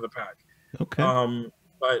 mainly for the pack. Okay.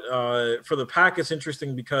 But for the pack, it's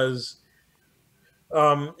interesting because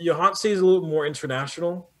Johanse is a little more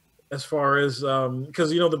international, as far as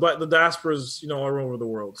because you know the diasporas, you know, are all over the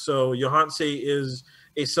world. So Johanse is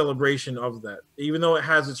a celebration of that. Even though it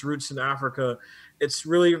has its roots in Africa, it's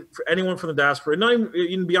really for anyone from the diaspora, not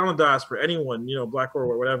even beyond the diaspora, anyone, you know, black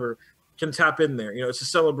or whatever, can tap in there. You know, it's a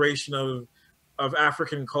celebration of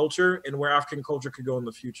African culture and where African culture could go in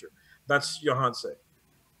the future. That's Johanse.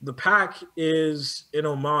 The pack is an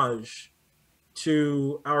homage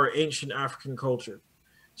to our ancient African culture.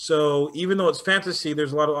 So even though it's fantasy,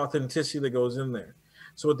 there's a lot of authenticity that goes in there.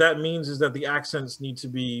 So what that means is that the accents need to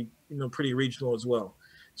be, you know, pretty regional as well.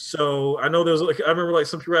 So I know there's like I remember like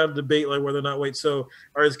some people had a debate like whether or not or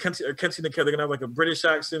is Kenzie and Nicole they're gonna have like a British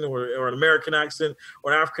accent or an American accent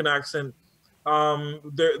or an African accent.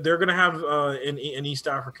 They're gonna have an East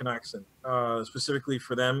African accent specifically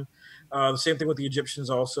for them. The same thing with the Egyptians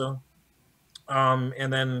also.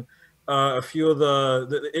 And then a few of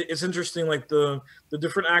it's interesting like the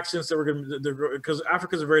different accents that we're going to because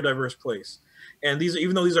Africa is a very diverse place, and these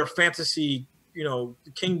even though these are fantasy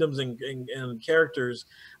kingdoms and characters,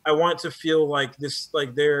 I want to feel like this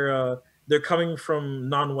like they're coming from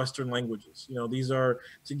non-Western languages. These are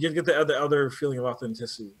to get the other feeling of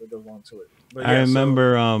authenticity that goes along to it. But I yeah,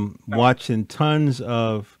 remember watching tons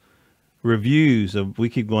of reviews of we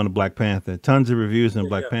keep going to Black Panther, tons of reviews on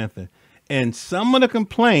Black Panther. And some of the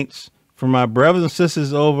complaints from my brothers and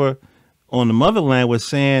sisters over on the motherland was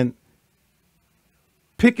saying,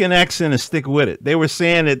 pick an accent and stick with it. They were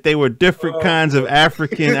saying that they were different kinds of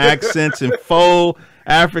African accents and faux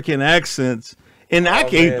African accents. And I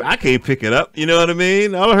can't pick it up. You know what I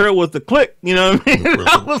mean? All I heard was the click. You know what I mean?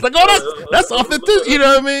 I was like, oh, that's authentic. You know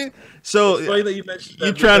what I mean? So it's funny that you mentioned that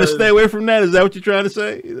you're trying to stay away from that? Is that what you're trying to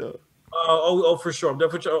say? For sure. I'm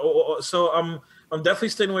definitely. So I'm definitely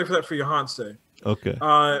staying away from that for Johanse. Okay.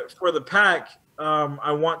 For the pack,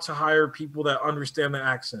 I want to hire people that understand the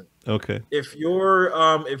accent. Okay. If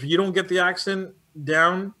you don't get the accent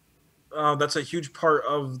down, that's a huge part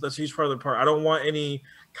of the part. I don't want any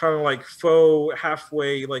kind of like faux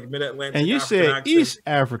halfway like mid-Atlantic. And you said East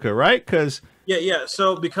Africa, right? Because yeah.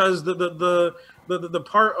 So because the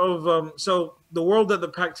part of so the world that the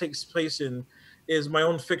pack takes place in is my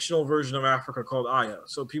own fictional version of Africa called Aya.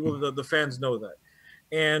 So people, the fans know that.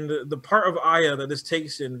 And the part of Aya that this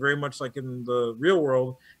takes in, very much like in the real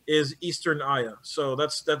world, is Eastern Aya. So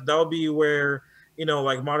that'll be where,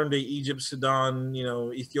 like modern day Egypt, Sudan,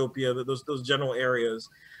 Ethiopia, those general areas.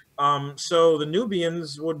 So the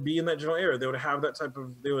Nubians would be in that general area. They would have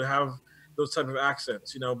those type of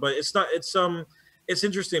accents, but it's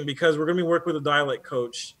interesting because we're going to be working with a dialect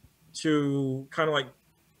coach to kind of like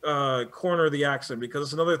corner the accent, because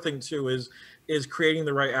it's another thing too is creating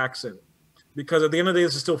the right accent, because at the end of the day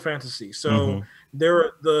this is still fantasy. So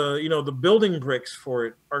the building bricks for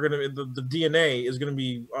it are going to the DNA is going to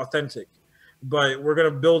be authentic, but we're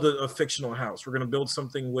going to build a fictional house. We're going to build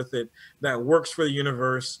something with it that works for the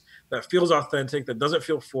universe, that feels authentic, that doesn't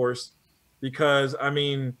feel forced, because I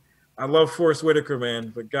love Forrest Whitaker,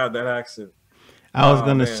 man, but God, that accent. I was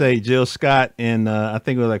going to say Jill Scott in, I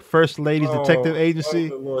think it was like First Ladies Detective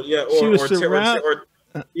Agency. Oh, yeah, she was surrounded.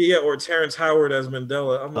 Or Terrence Howard as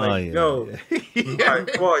Mandela. I'm like, yo. Right,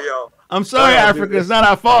 come on, yo. I'm sorry, Africa. It's not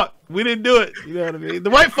our fault. We didn't do it. You know what I mean? The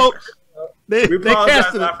white folks, they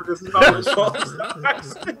casted Africa. This is not our fault.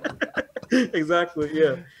 Exactly,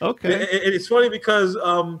 yeah. Okay. And it's funny because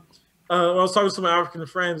I was talking to some African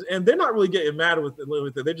friends, and they're not really getting mad with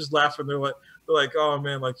it. They're just laughing. They're like, oh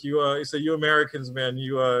man, like you say, you Americans, man,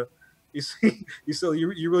 you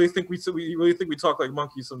really think we talk like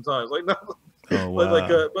monkeys sometimes? Like no, oh,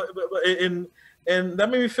 wow. but and that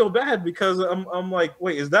made me feel bad, because I'm like,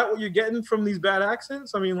 wait, is that what you're getting from these bad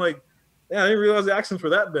accents? I mean, like, yeah, I didn't realize the accents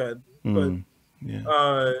were that bad, but. Yeah.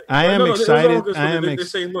 I am excited. They're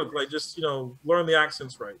saying, look, like, just learn the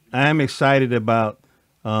accents right. I am excited about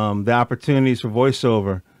the opportunities for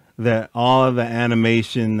voiceover that all of the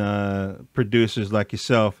animation producers like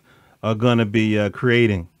yourself are going to be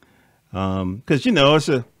creating, because it's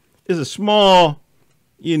a small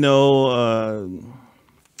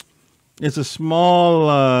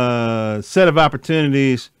set of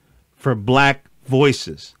opportunities for Black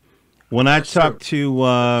voices. When I talked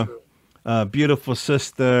to beautiful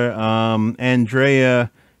sister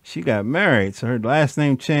Andrea, she got married, so her last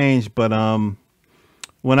name changed. But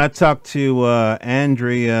when I talked to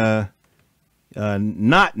Andrea,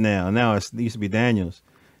 not now it used to be Daniels,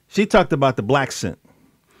 she talked about the Black accent.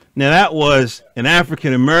 Now that was an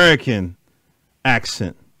African American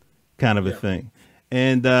accent kind of a thing.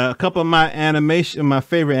 And a couple of my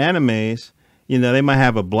favorite animes, they might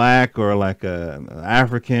have a Black or like a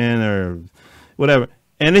African or whatever.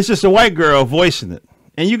 And it's just a white girl voicing it.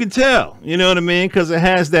 And you can tell, you know what I mean? Because it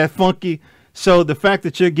has that funky. So the fact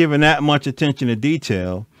that you're giving that much attention to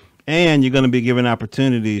detail, and you're going to be giving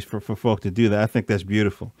opportunities for folk to do that, I think that's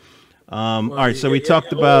beautiful. All right, so we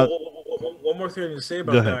talked about... One more thing to say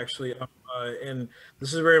about that, actually, and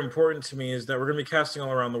this is very important to me, is that we're going to be casting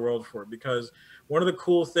all around the world for it, because one of the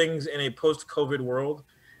cool things in a post-COVID world,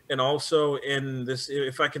 and also in this,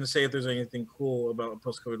 if I can say if there's anything cool about a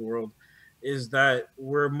post-COVID world, is that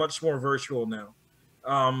we're much more virtual now.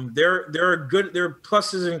 There are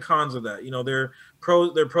pluses and cons of that. There are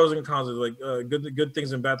pros and cons of like good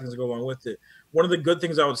things and bad things that go along with it. one of the good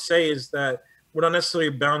things I would say is that we're not necessarily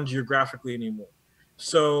bound geographically anymore.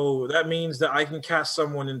 So that means that I can cast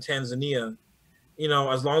someone in Tanzania,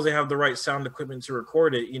 as long as they have the right sound equipment to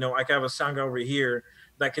record it. I can have a sound guy over here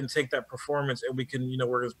that can take that performance, and we can,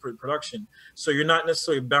 work as production. So you're not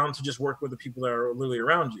necessarily bound to just work with the people that are literally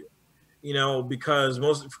around you, because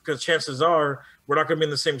chances are we're not going to be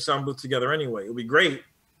in the same sound booth together anyway. It'll be great,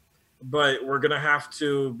 but we're going to have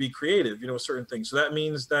to be creative, certain things. So that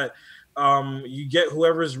means that you get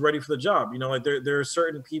whoever is ready for the job. Like there are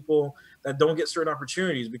certain people that don't get certain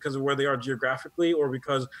opportunities because of where they are geographically, or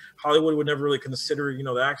because Hollywood would never really consider,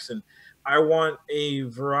 the accent. I want a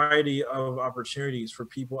variety of opportunities for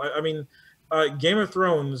people. I mean, Game of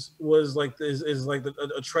Thrones was like is like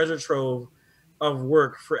a treasure trove of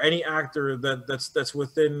work for any actor that's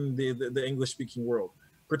within the English speaking world,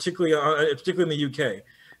 particularly in the UK.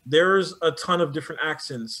 There's a ton of different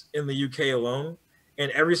accents in the UK alone,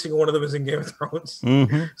 and every single one of them is in Game of Thrones.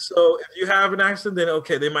 Mm-hmm. So if you have an accent, then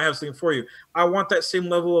okay, they might have something for you. I want that same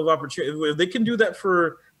level of opportunity. If they can do that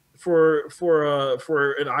for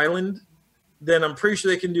an island, then I'm pretty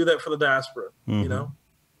sure they can do that for the diaspora. Mm-hmm.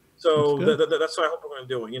 So that's what I hope we're going to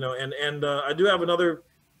do. And I do have another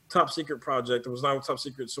top secret project. It was not top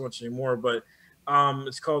secret so much anymore, but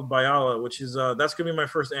it's called Bayala, which is that's going to be my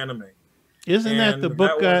first anime. Isn't that the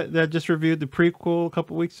book that just reviewed the prequel a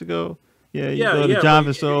couple weeks ago? Yeah, you go to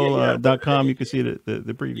JonathanSoul.com. You can see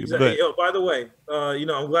the preview. Exactly. Yo, by the way,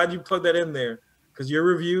 I'm glad you plugged that in there, because your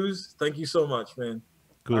reviews, thank you so much, man.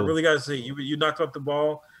 Cool. I really got to say, you knocked out the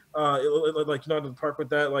ball. Like out of the park with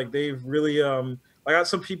that. Like they've really I got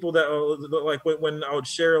some people that like when I would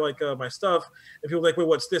share like my stuff, and people were like, wait,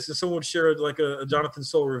 what's this? And someone would share like a Jonathan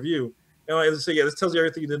Soul review. And I say, yeah, this tells you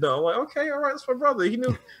everything you need to know. I'm like, okay, all right, that's my brother. He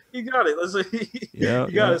knew, he got it. Let's say,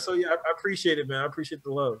 you got it. So yeah, I appreciate it, man. I appreciate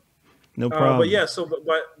the love. No problem. But yeah, so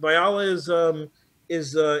Bayala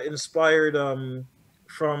is inspired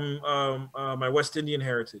from my West Indian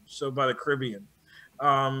heritage, so by the Caribbean.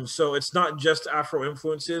 So it's not just Afro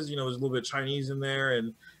influences. There's a little bit of Chinese in there,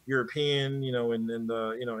 and European, and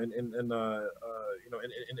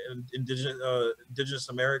indigenous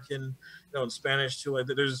American, and Spanish too. Like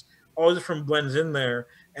there's all different blends in there,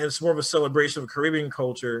 and it's more of a celebration of Caribbean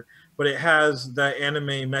culture, but it has that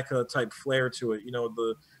anime mecha type flair to it.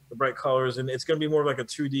 The bright colors, and it's going to be more like a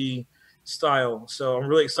 2D style. So I'm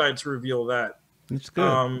really excited to reveal that. That's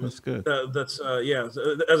good. That's good. Yeah.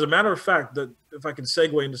 As a matter of fact, that if I can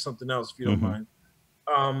segue into something else, if you don't mind,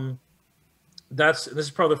 this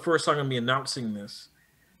is probably the first time I'm going to be announcing this.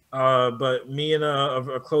 But me and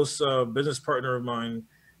a close business partner of mine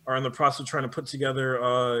are in the process of trying to put together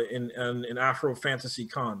an Afro Fantasy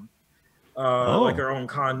Con, like our own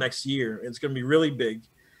con next year. It's going to be really big.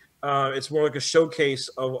 It's more like a showcase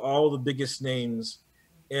of all the biggest names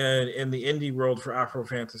in the indie world for Afro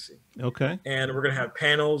fantasy. Okay. And we're gonna have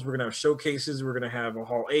panels, we're gonna have showcases, we're gonna have a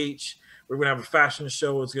Hall H, we're gonna have a fashion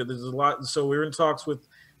show. It's good. There's a lot. So we're in talks with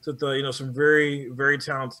some very, very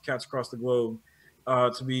talented cats across the globe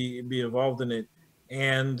to be involved in it.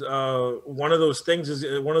 And one of those things is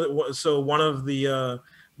one of the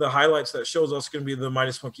highlights that shows us going to be the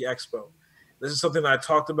Midas Monkey Expo. This is something that I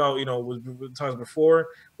talked about, with times before,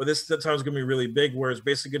 but this time is going to be really big, where it's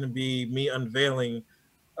basically going to be me unveiling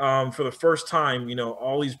for the first time,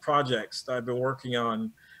 all these projects that I've been working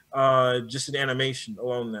on, just in animation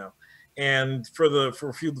alone now. And for the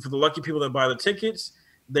lucky people that buy the tickets,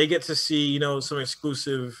 they get to see, some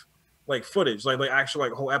exclusive like footage, like actual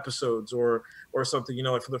like whole episodes or something,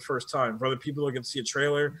 like for the first time. For other people, they get to see a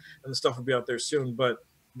trailer, and the stuff will be out there soon. But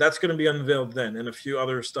that's going to be unveiled then, and a few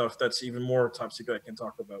other stuff that's even more top secret I can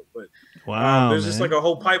talk about. But wow, there's just like a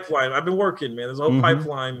whole pipeline. I've been working, man. There's a whole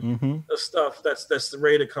pipeline of stuff that's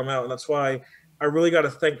ready to come out, and that's why I really got to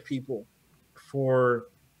thank people for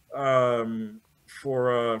their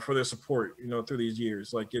support, through these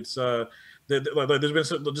years. Like it's there's been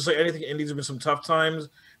some, just like anything indie, there's been some tough times,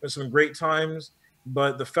 there's some great times,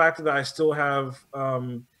 but the fact that I still have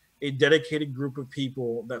a dedicated group of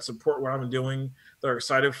people that support what I'm doing, that are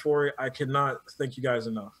excited for it, I cannot thank you guys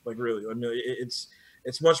enough. Like really, I mean, it's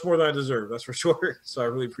much more than I deserve, that's for sure. So I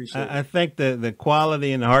really appreciate it. I think the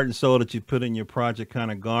quality and the heart and soul that you put in your project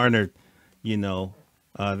kind of garnered,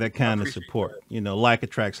 that kind of support. That. Like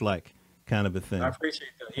attracts like kind of a thing. I appreciate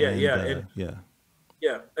that. Yeah,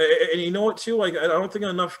 yeah. And you know what too? Like I don't think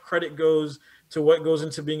enough credit goes to what goes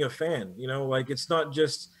into being a fan. Like it's not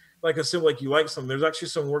just like a simple like you like something. There's actually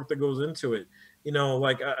some work that goes into it.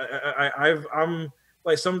 Like I'm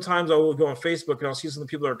like sometimes I will go on Facebook and I'll see some of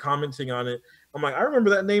the people that are commenting on it. I'm like, I remember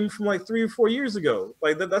that name from like 3 or 4 years ago.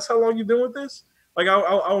 Like that's how long you've been with this. Like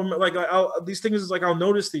I'll these things is like I'll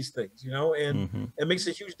notice these things, you know, and it makes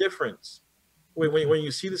a huge difference when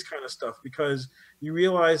you see this kind of stuff, because you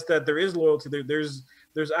realize that there is loyalty. There's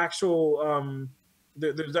actual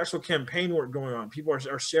there's actual campaign work going on. People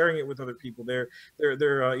are sharing it with other people. They're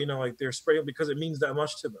you know, like they're spreading because it means that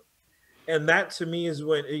much to them. And that to me is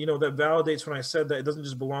when, you know, that validates when I said that it doesn't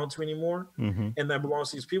just belong to anymore, and that belongs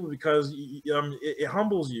to these people, because it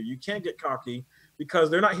humbles you. You can't get cocky because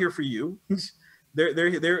they're not here for you.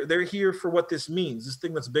 They're here for what this means, this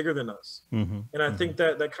thing that's bigger than us. And I think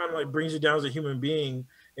that kind of like brings you down as a human being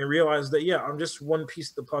and realize that, yeah, I'm just one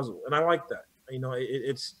piece of the puzzle. And I like that. You know,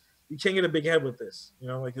 it's you can't get a big head with this. You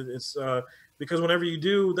know, like it's because whenever you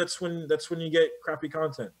do, that's when you get crappy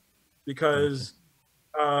content, because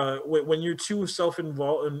when you're too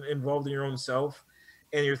involved in your own self,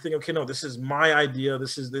 and you're thinking, okay, no, this is my idea.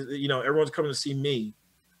 This is you know, everyone's coming to see me.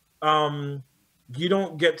 You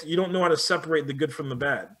don't know how to separate the good from the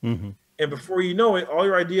bad. And before you know it, all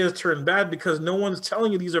your ideas turn bad because no one's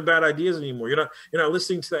telling you these are bad ideas anymore. You're not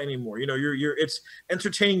listening to that anymore. You know, it's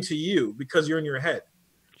entertaining to you because you're in your head.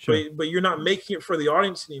 Sure. But you're not making it for the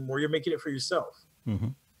audience anymore. You're making it for yourself.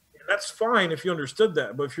 And that's fine if you understood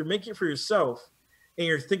that. But if you're making it for yourself and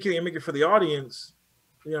you're thinking you're making it for the audience,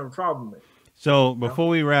 you have a problem. So before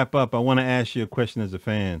we wrap up, I want to ask you a question as a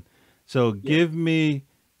fan. So give me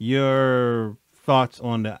your thoughts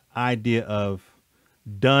on the idea of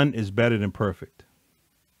done is better than perfect.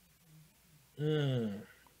 You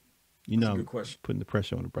know, I'm putting the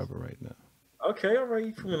pressure on the brother right now. Okay, all right.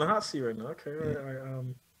 You put me in the hot seat right now. Okay, all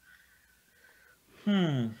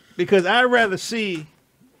right. Because I'd rather see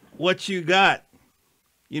what you got,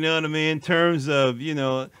 you know what I mean, in terms of, you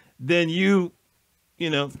know, than you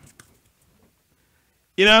know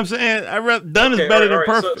what I'm saying? Done is better than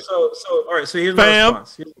perfect. So all right. So here's my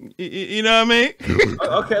response. You know what I mean?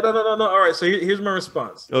 Okay. No. All right. So here's my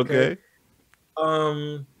response. Okay.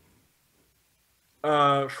 For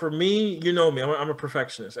me, you know me. I'm a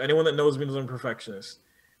perfectionist. Anyone that knows me knows I'm a perfectionist.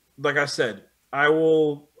 Like I said, I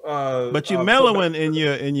will. But you mellowing in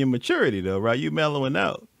your maturity, though, right? You mellowing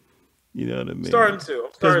out. You know what I mean? Starting to.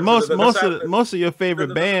 Because most of your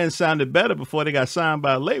favorite bands sounded better before they got signed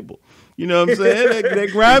by a label. You know what I'm saying? That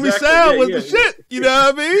grimy sound was the shit. You know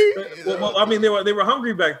what I mean? Well, I mean, they were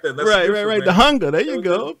hungry back then. That's right. The hunger. There you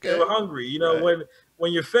go. Okay. They were hungry. You know,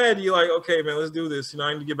 when you're fed, you're like, okay, man, let's do this. You know,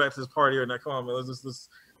 I need to get back to this party right now. Come on, man, let's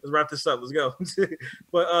wrap this up. Let's go.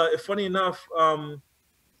 But funny enough, I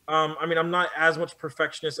mean, I'm not as much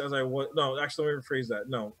perfectionist as I was. No, actually, let me rephrase that.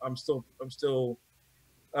 No, I'm still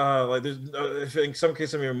like there's in some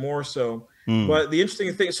cases I'm even more so. But the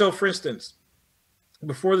interesting thing, so for instance,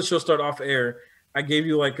 before the show started off air, I gave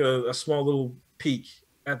you like a small little peek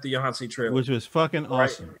at the Yahansi trailer, which was fucking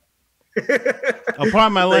awesome.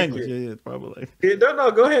 Pardon my language. Yeah, probably. No,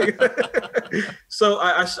 go ahead. So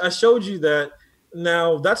I showed you that.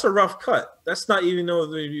 Now that's a rough cut. That's not even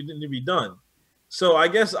though you didn't be done. So I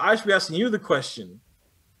guess I should be asking you the question: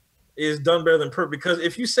 is done better than perfect? Because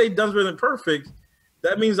if you say done better than perfect,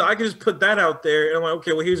 that means I can just put that out there and I'm like,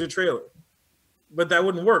 okay, well, here's your trailer. But that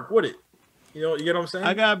wouldn't work, would it? You get what I'm saying?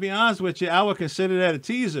 I gotta be honest with you. I would consider that a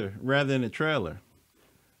teaser rather than a trailer.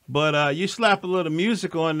 But you slap a little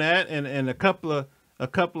music on that and a couple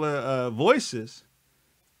of voices,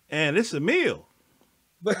 and it's a meal.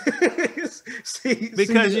 Because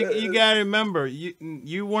you gotta remember,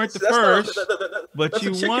 you weren't the first, but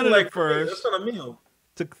you wanted it first. That's not a meal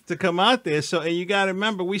to come out there. So, and you gotta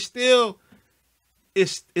remember, it's still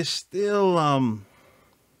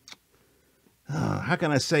how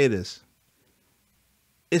can I say this?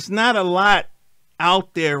 It's not a lot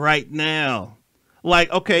out there right now. Like,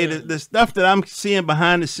 okay, the stuff that I'm seeing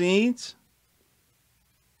behind the scenes,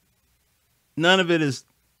 none of it is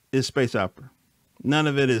space opera. None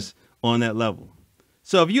of it is on that level.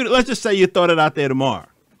 So if let's just say you thought it out there tomorrow,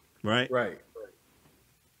 right? Right.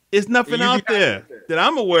 It's nothing out there that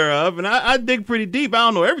I'm aware of, and I dig pretty deep. I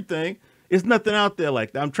don't know everything. It's nothing out there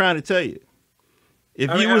like that. I'm trying to tell you. If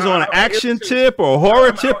you was on an action tip or a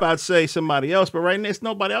horror tip, I'd say somebody else. But right now, it's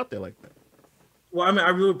nobody out there like that. Well, I mean, I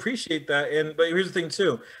really appreciate that. But here's the thing,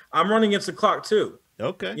 too. I'm running against the clock, too.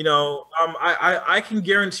 Okay. You know, I can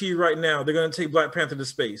guarantee you right now they're going to take Black Panther to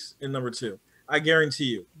space in number 2. I guarantee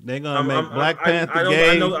you. They're going to make Black Panther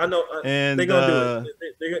gay. I know. And they're going to do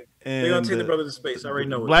it. They're going to take the brother to space. I already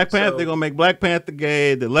know Black Panther, they're going to make Black Panther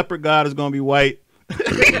gay. The leopard god is going to be white.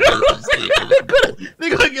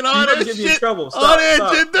 They're gonna get all that shit. Trouble. All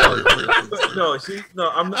that shit done. No,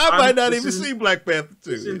 I might not even see Black Panther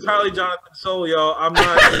 2. It's entirely Jonathan Soul, y'all. I'm not.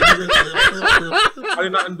 I do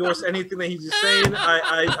not endorse anything that he's just saying.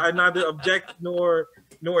 I neither object nor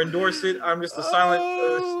nor endorse it. I'm just a silent.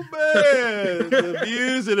 Oh man, the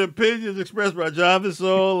views and opinions expressed by Jonathan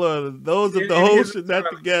Soul are those of the host and not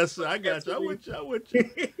the guests. I got you. I with you.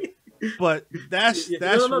 But that's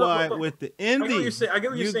why with the indie, I get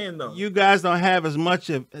what you're saying though. You guys don't have as much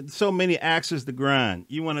of so many axes to grind.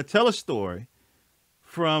 You want to tell a story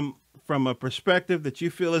from a perspective that you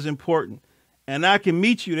feel is important, and I can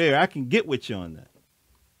meet you there. I can get with you on that.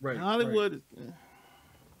 Right. Hollywood. Right.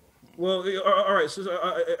 Well, all right. So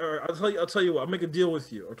I'll tell you what. I'll make a deal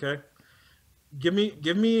with you. Okay. Give me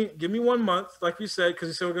 1 month, like we said, because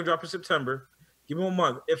you said we're gonna drop in September. Give me 1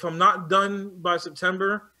 month. If I'm not done by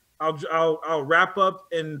September, I'll wrap up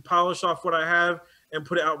and polish off what I have and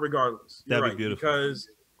put it out regardless. That'd be beautiful. Because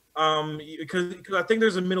I think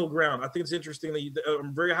there's a middle ground. I think it's interesting that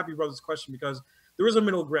I'm very happy you brought this question because there is a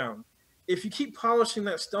middle ground. If you keep polishing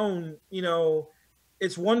that stone,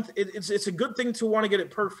 it's a good thing to want to get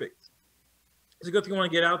it perfect. It's a good thing to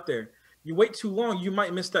want to get out there. You wait too long, you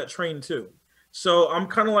might miss that train too. So I'm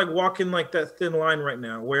kind of like walking like that thin line right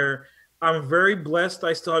now where I'm very blessed.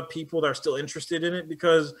 I still have people that are still interested in it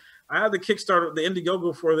because I had the Kickstarter, the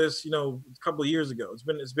Indiegogo for this, a couple of years ago. It's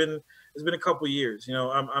been a couple of years.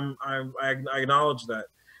 I acknowledge that,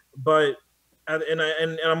 but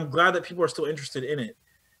I'm glad that people are still interested in it.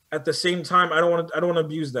 At the same time, I don't want to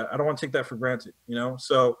abuse that. I don't want to take that for granted.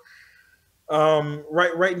 So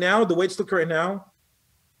right now, the way it's looking right now,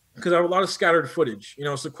 because I have a lot of scattered footage.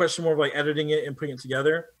 It's a question more of like editing it and putting it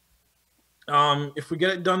together. If we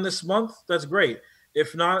get it done this month, that's great.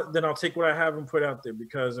 If not, then I'll take what I have and put it out there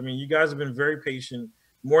because you guys have been very patient,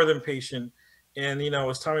 more than patient, and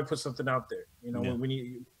it's time to put something out there. We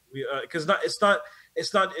need because it's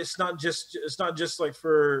not just like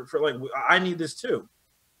for like I need this too.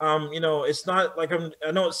 It's not like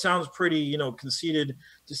I know it sounds pretty conceited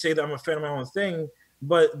to say that I'm a fan of my own thing,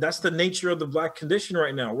 but that's the nature of the Black condition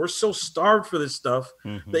right now. We're so starved for this stuff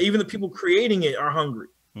that even the people creating it are hungry.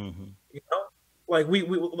 Like we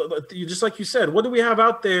just like you said, what do we have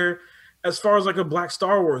out there as far as like a Black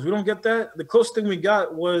Star Wars? We don't get that. The closest thing we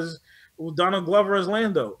got was Donald Glover as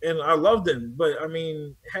Lando, and I loved him. But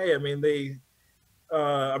they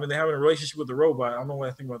having a relationship with the robot. I don't know what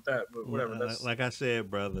I think about that, but whatever. That's like I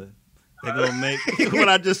said, brother. They're gonna make what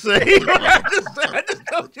I just said. I just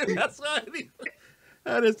told you that's what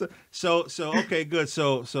that is. So okay, good.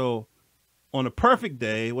 So on a perfect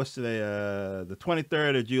day, what's today? The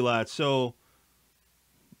 23rd of July. So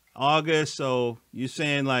August. So you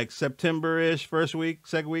saying like September-ish, first week,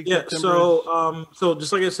 second week? Yeah. So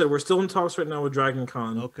just like I said, we're still in talks right now with Dragon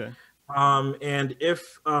Con. Okay. And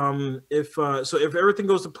if everything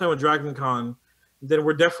goes to plan with Dragon Con, then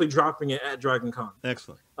we're definitely dropping it at Dragon Con.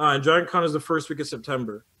 Excellent. And Dragon Con is the first week of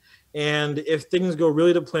September. And if things go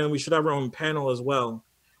really to plan, we should have our own panel as well,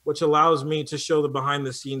 which allows me to show the behind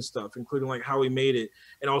the scenes stuff, including like how we made it,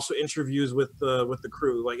 and also interviews with the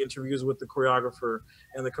crew, like interviews with the choreographer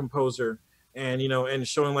and the composer, and and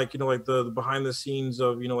showing like the behind the scenes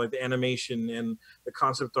of like the animation and the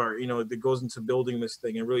concept art that goes into building this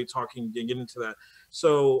thing, and really talking and get into that.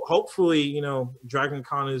 So hopefully Dragon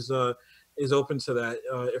Con is open to that.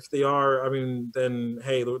 If they are, then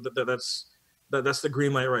hey, that's the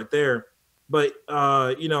green light right there. But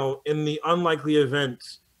in the unlikely event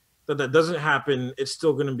that doesn't happen, it's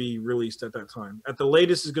still going to be released at that time. At the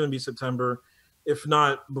latest, is going to be September, if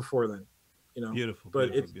not before then. Beautiful.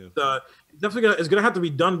 But beautiful. Definitely it's gonna have to be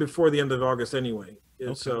done before the end of August anyway.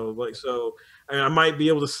 Okay. So I might be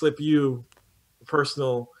able to slip you a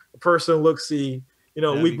personal look-see,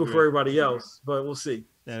 a week before everybody else, but we'll see.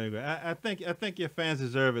 That'd be great. I think your fans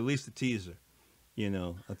deserve at least a teaser.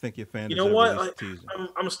 I think your fans.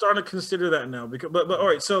 I'm starting to consider that now but all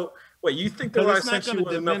right. So wait, you think that I sent you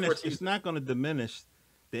was enough for a teaser? It's not going to diminish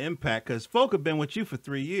the impact because folk have been with you for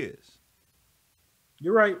 3 years.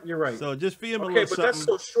 You're right. So just feed them a little something. Okay, but that's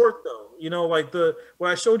so short though. Like what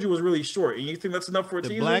I showed you was really short, and you think that's enough for a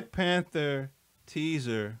teaser? The Black Panther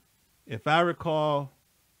teaser, if I recall,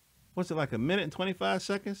 what's it like, 1 minute and 25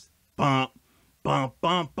 seconds? Bump, bump,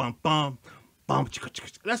 bump, bump, bump.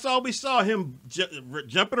 That's all we saw, him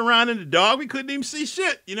jumping around in the dog. We couldn't even see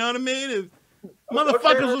shit. You know what I mean?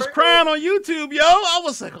 Motherfuckers was crying on YouTube, yo. I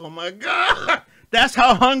was like, oh my God. That's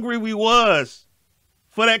how hungry we was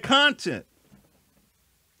for that content.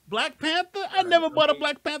 Black Panther? I never bought a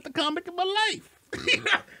Black Panther comic in my life.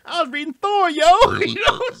 I was reading Thor, yo. You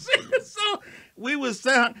know what I'm saying? So we was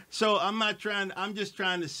so I'm just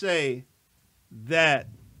trying to say that.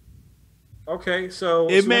 Okay, so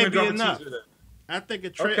it may be enough. I think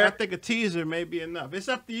a teaser may be enough. It's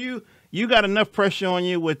up to you. You got enough pressure on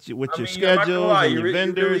you with your schedules and your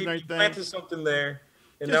vendors and everything. You planted something there.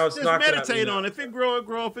 and now it's just knocking at me meditate now. on it. If it grow, it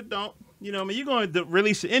grow. If it don't, you know, I mean, you're going to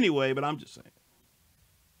release it anyway. But I'm just saying,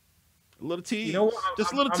 a little tease, You know what?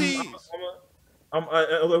 just a little tease.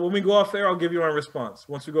 When we go off air, I'll give you my response.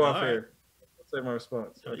 Once we go off right. air, I'll say my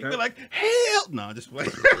response. Okay? You be like, hell no, just wait.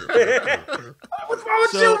 What's wrong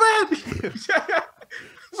with you, man?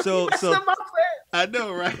 So I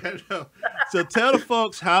know, right? I know. So tell the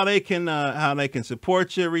folks how they can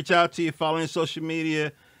support you, reach out to you, follow you on social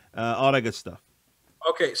media, all that good stuff.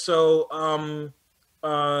 Okay, so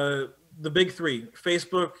the big three: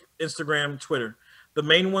 Facebook, Instagram, Twitter. The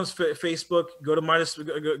main ones, Facebook. Go to Midas.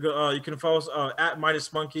 You can follow us at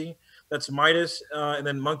Midas Monkey. That's Midas, and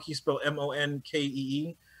then Monkey spelled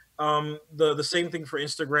Monkee. The same thing for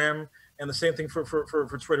Instagram, and the same thing for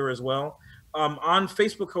Twitter as well. On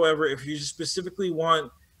Facebook, however, if you specifically want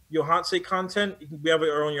Yohance content, we have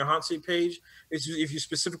our own Yohance page. If you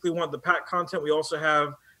specifically want the pack content, we also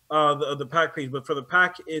have the pack page. But for the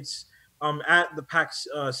pack, it's at the pack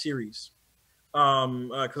series.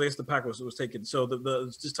 Because I guess the pack was taken. So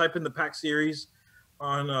just type in the pack series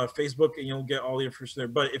on Facebook and you'll get all the information there.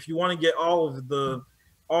 But if you want to get all the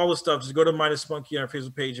stuff, just go to Midas Monkey on our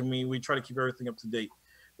Facebook page, and we try to keep everything up to date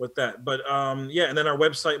with that. But yeah, and then our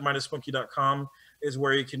website MidasMonkey.com is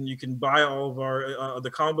where you can buy all of our the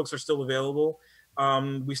comic books are still available.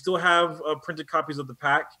 We still have printed copies of the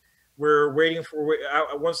pack. We're waiting for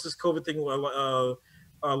once this COVID thing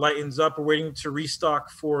lightens up, we're waiting to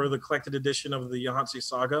restock for the collected edition of the Yohance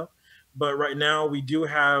saga. But right now we do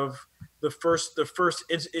have the first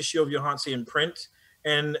issue of Yohance in print,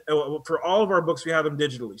 and for all of our books we have them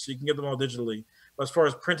digitally, so you can get them all digitally. But as far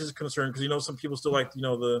as print is concerned, because some people still like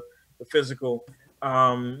the physical,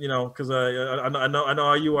 because I know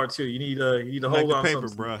how you are too. You need to hold like on the paper,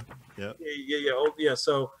 something. bro. Yeah. Yeah.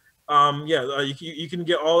 So you can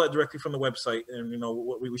get all that directly from the website, and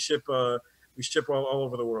we ship all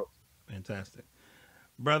over the world. Fantastic.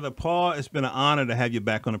 Brother Paul, it's been an honor to have you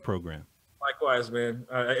back on the program. Likewise, man.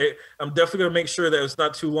 I'm definitely going to make sure that it's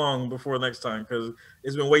not too long before next time, because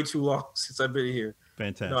it's been way too long since I've been here.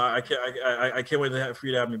 Fantastic. No, I can't wait for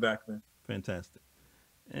you to have me back, man. Fantastic.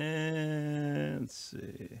 And let's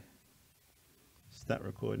see. Stop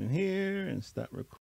recording here and stop recording.